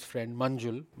 cartoonist friend,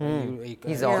 Manjul.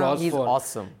 He's draws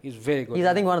awesome. He's very good. He's,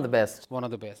 I think, one of the best. one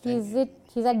of the best. He's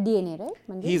at DNA, right?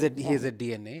 Manju? He's at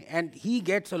DNA, and he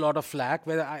gets a lot of flack.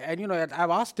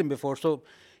 I've asked him before, so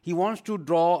he wants to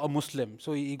draw a Muslim,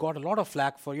 so he got a lot of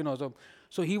flack for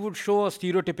so he would show a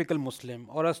stereotypical Muslim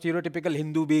or a stereotypical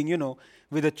Hindu being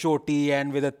with a choti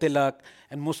and with a tilak,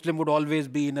 and Muslim would always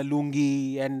be in a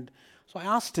lungi. And so I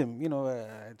asked him,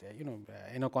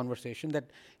 in a conversation, that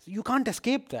you can't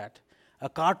escape that. A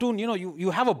cartoon,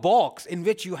 you have a box in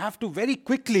which you have to very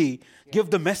quickly give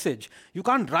the message. You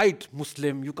can't write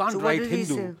Muslim, you can't So what write did he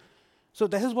Hindu. say? So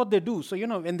this is what they do. So,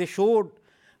 when they showed,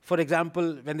 for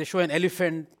example, when they show an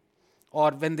elephant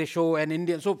or when they show an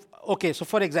Indian. So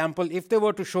for example, if they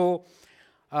were to show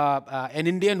an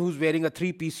Indian who's wearing a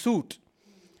 3-piece suit,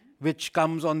 which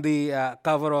comes on the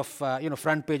cover of,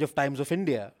 front page of Times of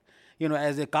India,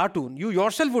 as a cartoon, you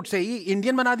yourself would say,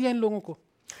 Indian bana diya in logon ko.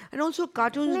 And also,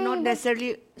 cartoons are not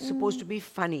necessarily supposed to be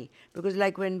funny, because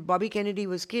like when Bobby Kennedy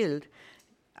was killed,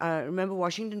 remember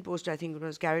Washington Post, I think it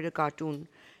was, carried a cartoon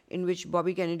in which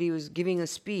Bobby Kennedy was giving a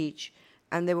speech,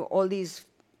 and there were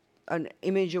an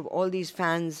image of all these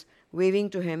fans waving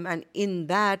to him, and in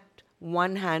that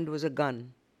one hand was a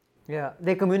gun. Yeah,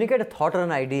 they communicate a thought or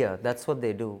an idea. That's what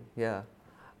they do. Yeah.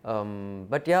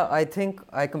 But yeah, I think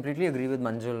I completely agree with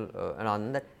Manjul and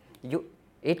Anand that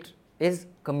it is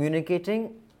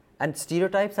communicating, and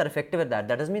stereotypes are effective at that.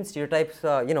 That doesn't mean stereotypes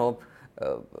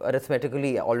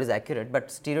arithmetically always accurate, but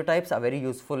stereotypes are very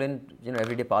useful in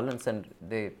everyday parlance, and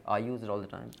they are used all the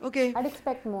time. Okay. I'd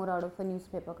expect more out of a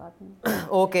newspaper cartoon.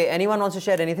 Okay, anyone wants to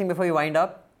share anything before we wind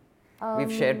up?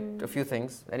 We've shared a few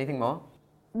things. Anything more?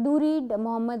 Do read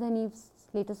Mohammad Hanif's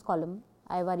latest column,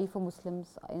 I Worry for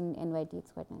Muslims, in NYT.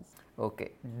 It's quite nice.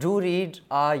 Okay. Do read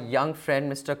our young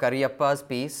friend Mr. Kariyappa's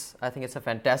piece. I think it's a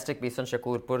fantastic piece on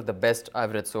Shakurpur, the best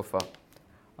I've read so far.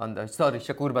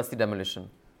 Shakur Basti demolition.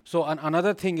 So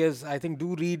another thing is, I think,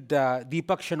 do read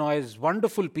Deepak Shenoy's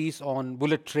wonderful piece on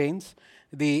bullet trains,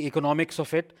 the economics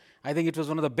of it. I think it was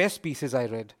one of the best pieces I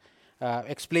read.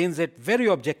 Explains it very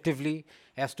objectively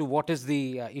as to what is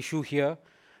the issue here,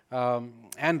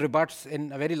 and rebuts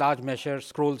in a very large measure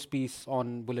Scroll's piece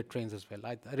on bullet trains as well.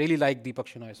 I really like Deepak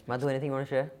Shenoy's piece. Madhu, anything you want to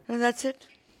share? No, that's it.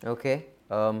 Okay.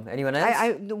 Anyone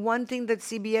else? The one thing that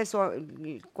CBS or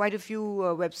quite a few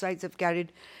websites have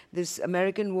carried, this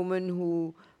American woman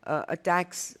who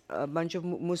attacks a bunch of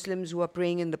Muslims who are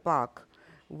praying in the park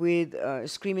with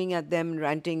screaming at them,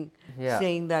 ranting,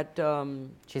 saying that...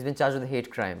 she's been charged with a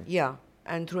hate crime. Yeah,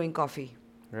 and throwing coffee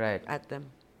at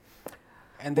them.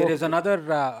 And there is another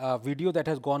video that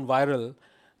has gone viral,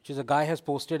 which is a guy has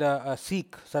posted a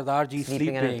Sikh, Sardarji,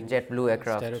 sleeping in a JetBlue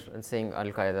aircraft and saying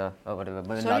Al-Qaeda or whatever,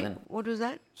 Bin Sorry, Laden. what was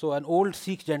that? So an old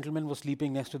Sikh gentleman was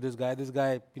sleeping next to this guy. This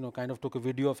guy, kind of took a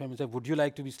video of him and said, would you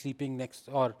like to be sleeping next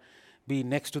or be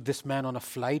next to this man on a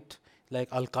flight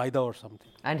like Al-Qaeda or something?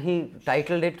 And he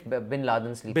titled it Bin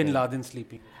Laden Sleeping. Bin Laden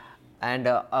sleeping. And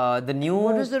the new...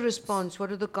 What was the response?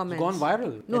 What are the comments? It's gone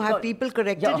viral. No, have people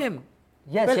corrected him?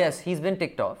 Yes, he's been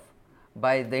ticked off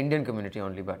by the Indian community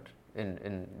only, but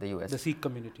in the US. The Sikh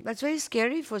community. That's very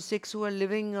scary for Sikhs who are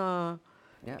living...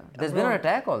 There's been an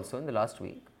attack also in the last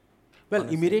week. Well,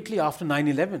 immediately after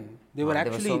 9/11, there were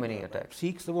actually so many attacks.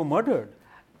 Sikhs that were murdered.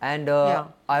 And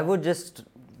I would just...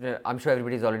 I'm sure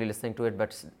everybody's already listening to it,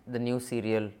 but the new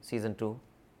serial, season 2,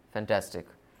 fantastic.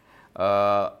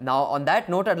 Now, on that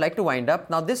note, I'd like to wind up.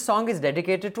 Now, this song is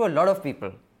dedicated to a lot of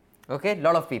people. Okay,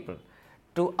 lot of people.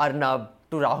 To Arnab,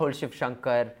 to Rahul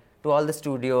Shivshankar, to all the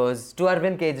studios, to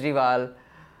Arvind Kejriwal,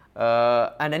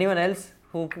 and anyone else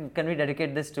who can we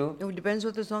dedicate this to? It depends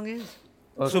what the song is.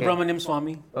 Okay. Subramaniam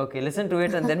Swami. Okay, listen to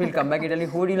it and then we'll come back and tell you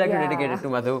who do you like to dedicate it to,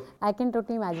 Madhu? I can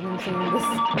totally imagine him singing this.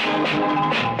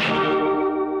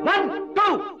 1,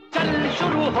 2, चल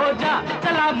शुरू हो जा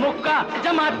चला मुक्का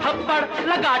जमा थप्पड़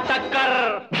लगा टक्कर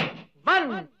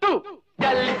 1, 2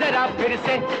 चल जरा फिर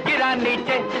से गिरा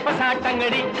नीचे पसा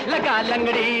टंगड़ी लगा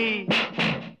लंगड़ी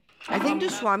I think to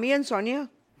Swami and Sonia.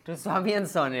 To Swami and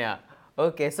Sonia.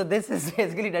 Okay, so this is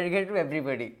basically dedicated to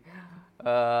everybody.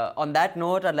 On that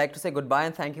note, I'd like to say goodbye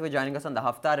and thank you for joining us on the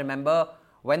Hafta. Remember,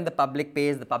 when the public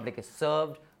pays, the public is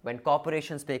served. When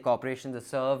corporations pay, corporations are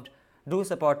served. Do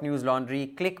support News Laundry.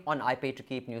 Click on I Pay to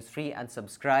Keep News Free and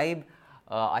subscribe.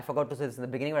 I forgot to say this in the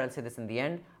beginning, but I'll say this in the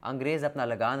end. Angrez apna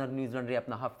lagan aur News Laundry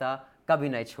apna hafta kabhi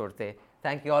nahi chhodte.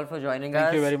 Thank you all for joining us.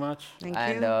 Thank you very much. Thank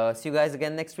and you. See you guys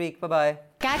again next week. Bye-bye.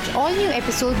 Catch all new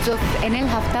episodes of NL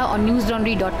Hafta on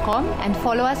newslaundry.com and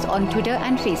follow us on Twitter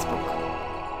and Facebook.